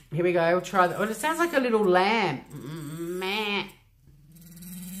 Here we go, we'll try that. Oh, it sounds like a little lamb. Meh.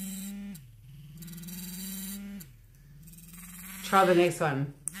 Try the next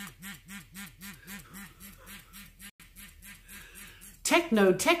one.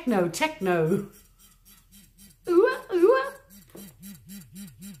 Techno, techno, techno. Ooh, ooh.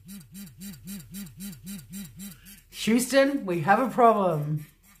 Houston, we have a problem.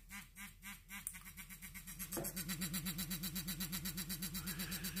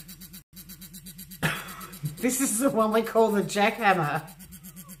 This is the one we call the jackhammer.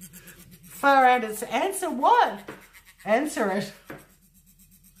 Far out, it's answer what? Answer it.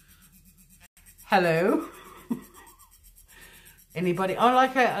 Hello? Anybody? I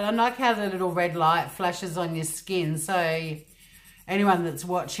like how the little red light flashes on your skin. So anyone that's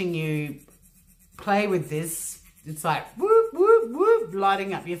watching you play with this, it's like whoop, whoop, whoop,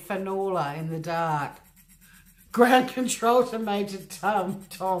 lighting up your fanola in the dark. Ground control to Major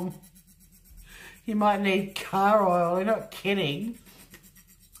Tom. You might need car oil. You're not kidding.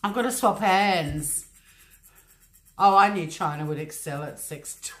 I've got to swap hands. Oh, I knew China would excel at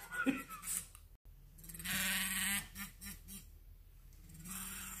sex toys.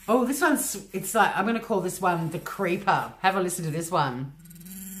 Oh, this one's, it's like, I'm going to call this one the creeper. Have a listen to this one.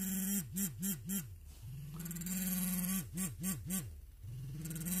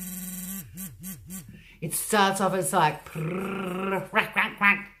 It starts off as like, prrr, quack, quack,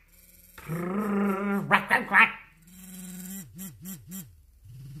 quack. Prrr, quack, quack, quack.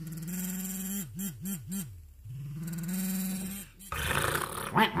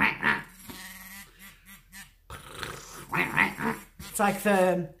 It's like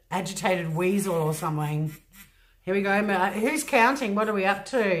the agitated weasel or something. Here we go. Who's counting? What are we up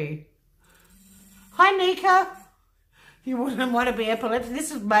to? Hi, Nika. You wouldn't want to be epileptic.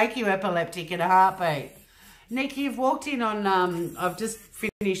 This would make you epileptic in a heartbeat. Nika, you've walked in on, I've just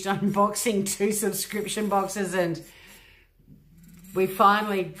finished unboxing 2 subscription boxes, and we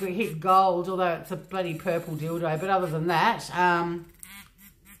finally hit gold, although it's a bloody purple dildo. But other than that,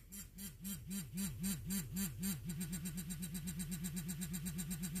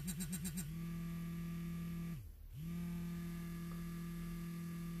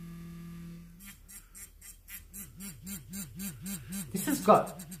 this has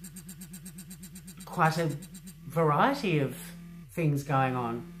got quite a variety of things going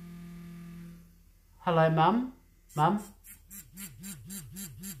on. Hello, Mum. Mum.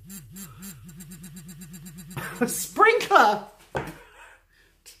 A sprinkler.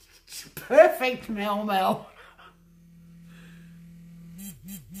 Perfect, Mel Mel.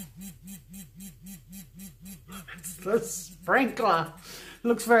 It's the sprinkler.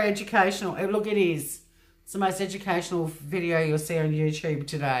 Looks very educational. Look, it is. It's the most educational video you'll see on YouTube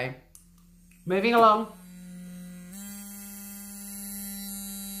today. Moving along.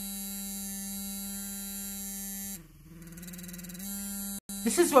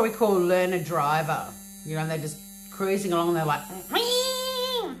 This is what we call learner driver. You know, they're just cruising along and they're like, wee!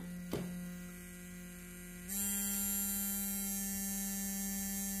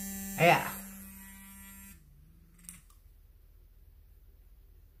 Yeah.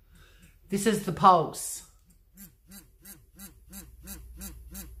 This is the pulse.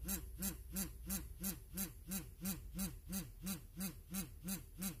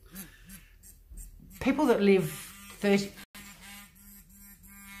 People that live 30...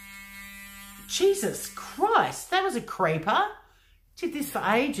 Jesus Christ, that was a creeper. Did this for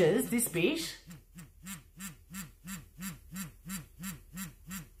ages, this bit.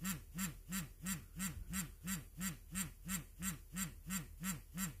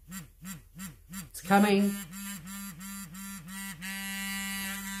 It's coming.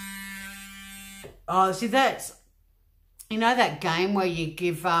 Oh, see, that's, you know that game where you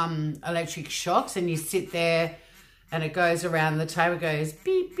give electric shocks and you sit there and it goes around the table, goes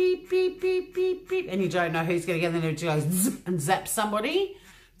beep, beep, beep, beep, beep, beep, and you don't know who's going to get, and then it goes zip and zap somebody.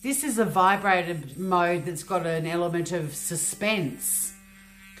 This is a vibrated mode that's got an element of suspense,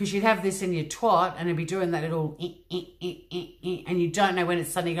 because you'd have this in your twat and it'd be doing that little and you don't know when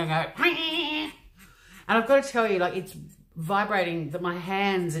it's suddenly going to go. And I've got to tell you, like, it's vibrating, that my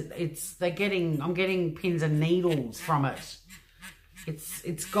hands, I'm getting pins and needles from it.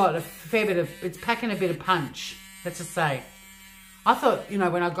 It's got a fair bit of, it's packing a bit of punch. Let's just say. I thought, you know,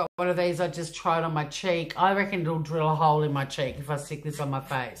 when I got one of these, I'd just try it on my cheek. I reckon it'll drill a hole in my cheek if I stick this on my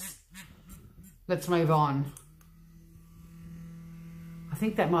face. Let's move on. I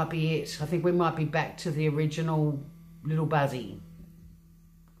think that might be it. I think we might be back to the original little Buzzy.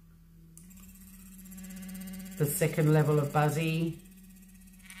 The second level of Buzzy.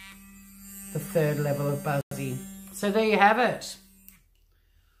 The third level of Buzzy. So there you have it.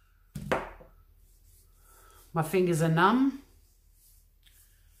 My fingers are numb.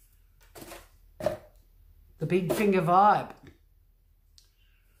 The big finger vibe.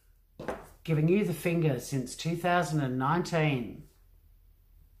 Giving you the finger since 2019.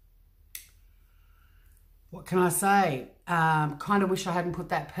 What can I say? Kind of wish I hadn't put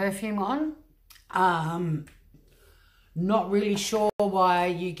that perfume on. Not really sure why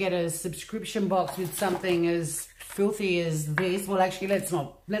you get a subscription box with something as filthy as this. Well, actually, let's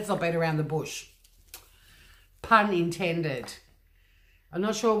not beat around the bush. Pun intended. I'm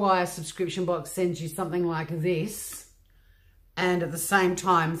not sure why a subscription box sends you something like this and at the same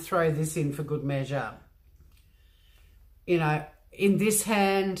time throw this in for good measure. You know, in this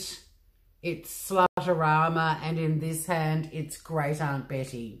hand, it's Slutarama, and in this hand, it's Great Aunt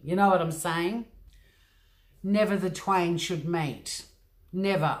Betty. You know what I'm saying? Never the twain should meet.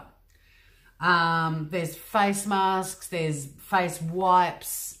 Never. There's face masks, there's face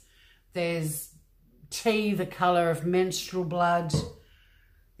wipes, there's tea the colour of menstrual blood.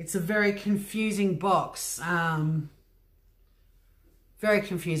 It's a very confusing box. Very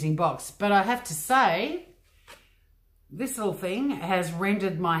confusing box. But I have to say, this little thing has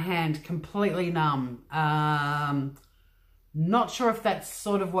rendered my hand completely numb. Not sure if that's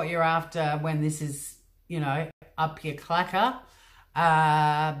sort of what you're after when this is, you know, up your clacker.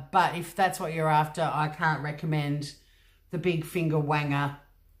 But if that's what you're after, I can't recommend the big finger wanger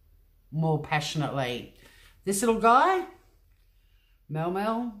more passionately. This little guy,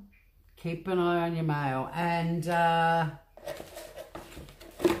 Mel, keep an eye on your mail. And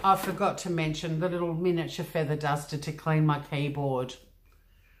I forgot to mention the little miniature feather duster to clean my keyboard.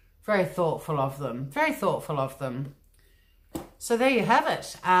 Very thoughtful of them. Very thoughtful of them. So there you have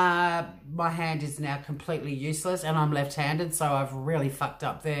it. My hand is now completely useless and I'm left-handed, so I've really fucked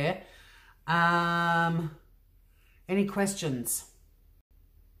up there. Any questions?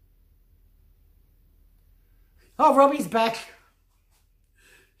 Oh, Robbie's back.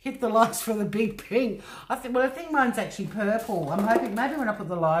 Hit the lights for the big pink. I think mine's actually purple. I'm hoping maybe when I put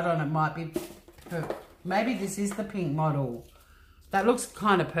the light on it might be maybe this is the pink model. That looks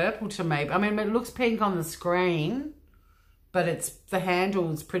kind of purple to me. I mean, it looks pink on the screen, but the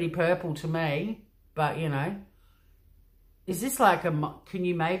handle's pretty purple to me. But, you know, is this like can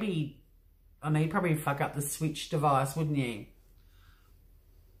you maybe, I know you'd probably fuck up the switch device, wouldn't you?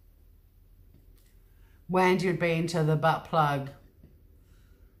 Wandy would be into the butt plug.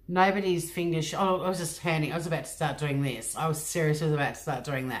 Nobody's fingers. Oh, I was about to start doing this. I was seriously about to start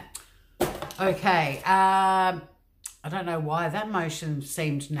doing that. Okay. I don't know why that motion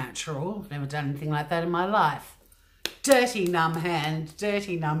seemed natural. I've never done anything like that in my life. Dirty numb hand.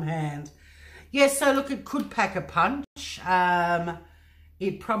 Dirty numb hand. Yes, so look, it could pack a punch.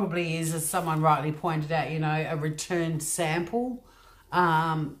 It probably is, as someone rightly pointed out, you know, a returned sample.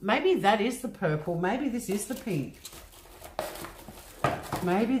 Maybe that is the purple. Maybe this is the pink.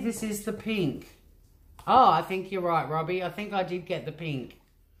 Maybe this is the pink. Oh, I think you're right, Robbie. I think I did get the pink.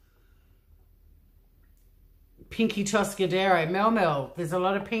 Pinky Toscadero. Mel. There's a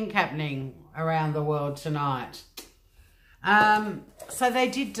lot of pink happening around the world tonight. So they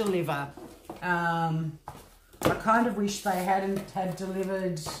did deliver. I kind of wish they hadn't had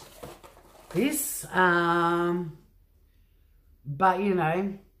delivered this. But, you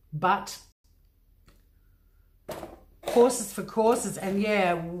know, horses for courses. And,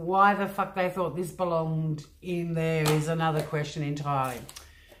 yeah, why the fuck they thought this belonged in there is another question entirely.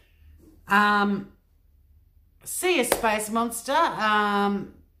 See a space monster.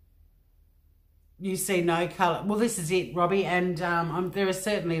 You see no colour. Well, this is it, Robbie. And there are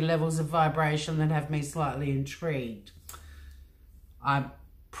certainly levels of vibration that have me slightly intrigued. I'm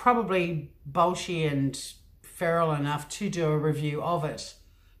probably bolshy and feral enough to do a review of it.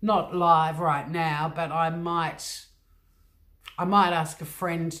 Not live right now, but I might ask a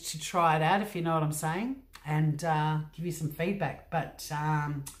friend to try it out, if you know what I'm saying, and give you some feedback. But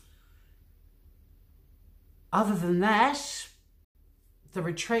other than that, the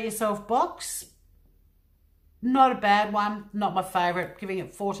Retreat Yourself box, not a bad one, not my favourite. Giving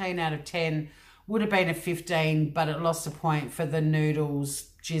it 14 out of 10. Would have been a 15, but it lost a point for the noodles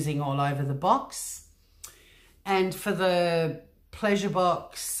jizzing all over the box. And for the pleasure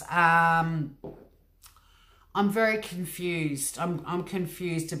box, I'm very confused. I'm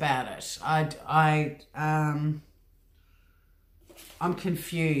confused about it. I'm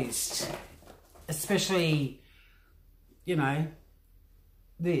confused, especially, you know,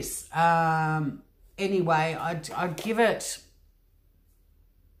 this. Anyway, I'd give it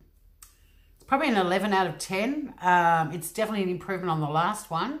probably an 11 out of 10. It's definitely an improvement on the last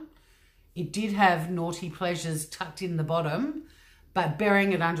one. It did have Naughty Pleasures tucked in the bottom, but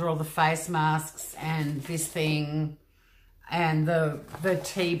burying it under all the face masks and this thing and the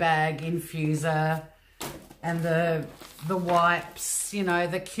tea bag infuser and the wipes, you know,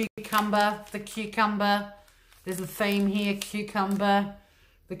 the cucumber. There's a theme here, cucumber.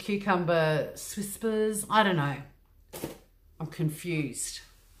 The cucumber whispers. I don't know. I'm confused.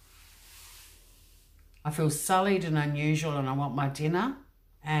 I feel sullied and unusual and I want my dinner,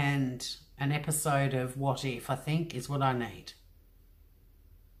 and an episode of What If, I think, is what I need.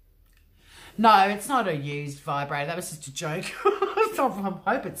 No, it's not a used vibrator. That was just a joke. I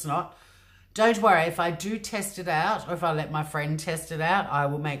hope it's not. Don't worry. If I do test it out, or if I let my friend test it out, I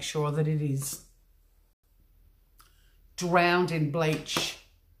will make sure that it is drowned in bleach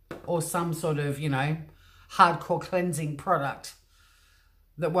or some sort of, you know, hardcore cleansing product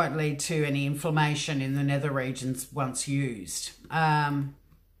that won't lead to any inflammation in the nether regions once used. Time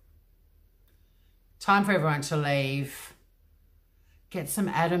for everyone to leave. Get some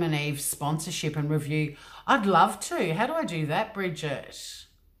Adam and Eve sponsorship and review. I'd love to. How do I do that, Bridget?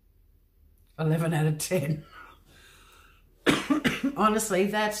 11 out of 10. Honestly,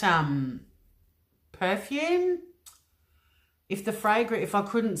 that perfume, if I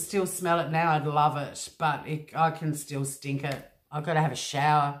couldn't still smell it now, I'd love it. But I can still stink it. I've got to have a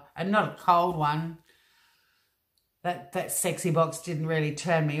shower, and not a cold one. That sexy box didn't really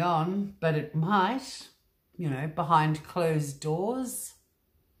turn me on, but it might, you know, behind closed doors.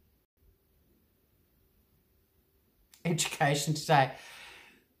 Education today.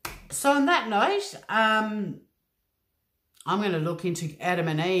 So on that note, I'm going to look into Adam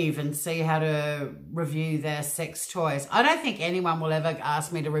and Eve and see how to review their sex toys. I don't think anyone will ever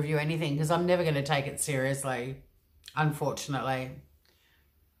ask me to review anything because I'm never going to take it seriously, unfortunately.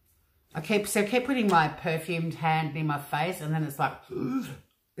 I keep putting my perfumed hand near my face, and then it's like,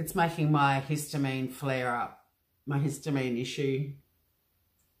 it's making my histamine flare up, my histamine issue.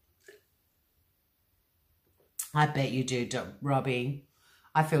 I bet you do, Robbie.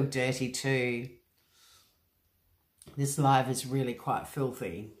 I feel dirty too. This live is really quite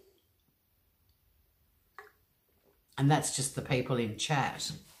filthy. And that's just the people in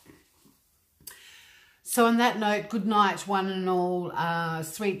chat. So on that note, good night, one and all.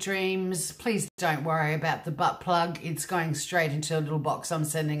 Sweet dreams. Please don't worry about the butt plug. It's going straight into a little box I'm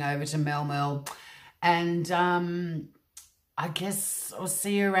sending over to Mel. And I guess I'll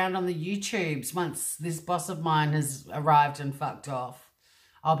see you around on the YouTubes once this boss of mine has arrived and fucked off.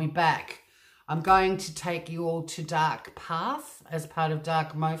 I'll be back. I'm going to take you all to Dark Path as part of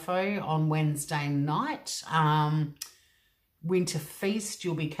Dark Mofo on Wednesday night. Winter Feast,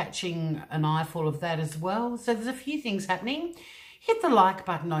 you'll be catching an eyeful of that as well. So there's a few things happening. Hit the like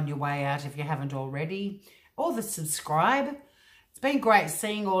button on your way out if you haven't already, or the subscribe. It's been great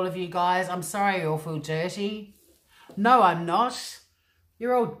seeing all of you guys. I'm sorry you all feel dirty. No, I'm not.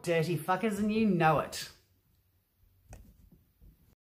 You're all dirty fuckers and you know it.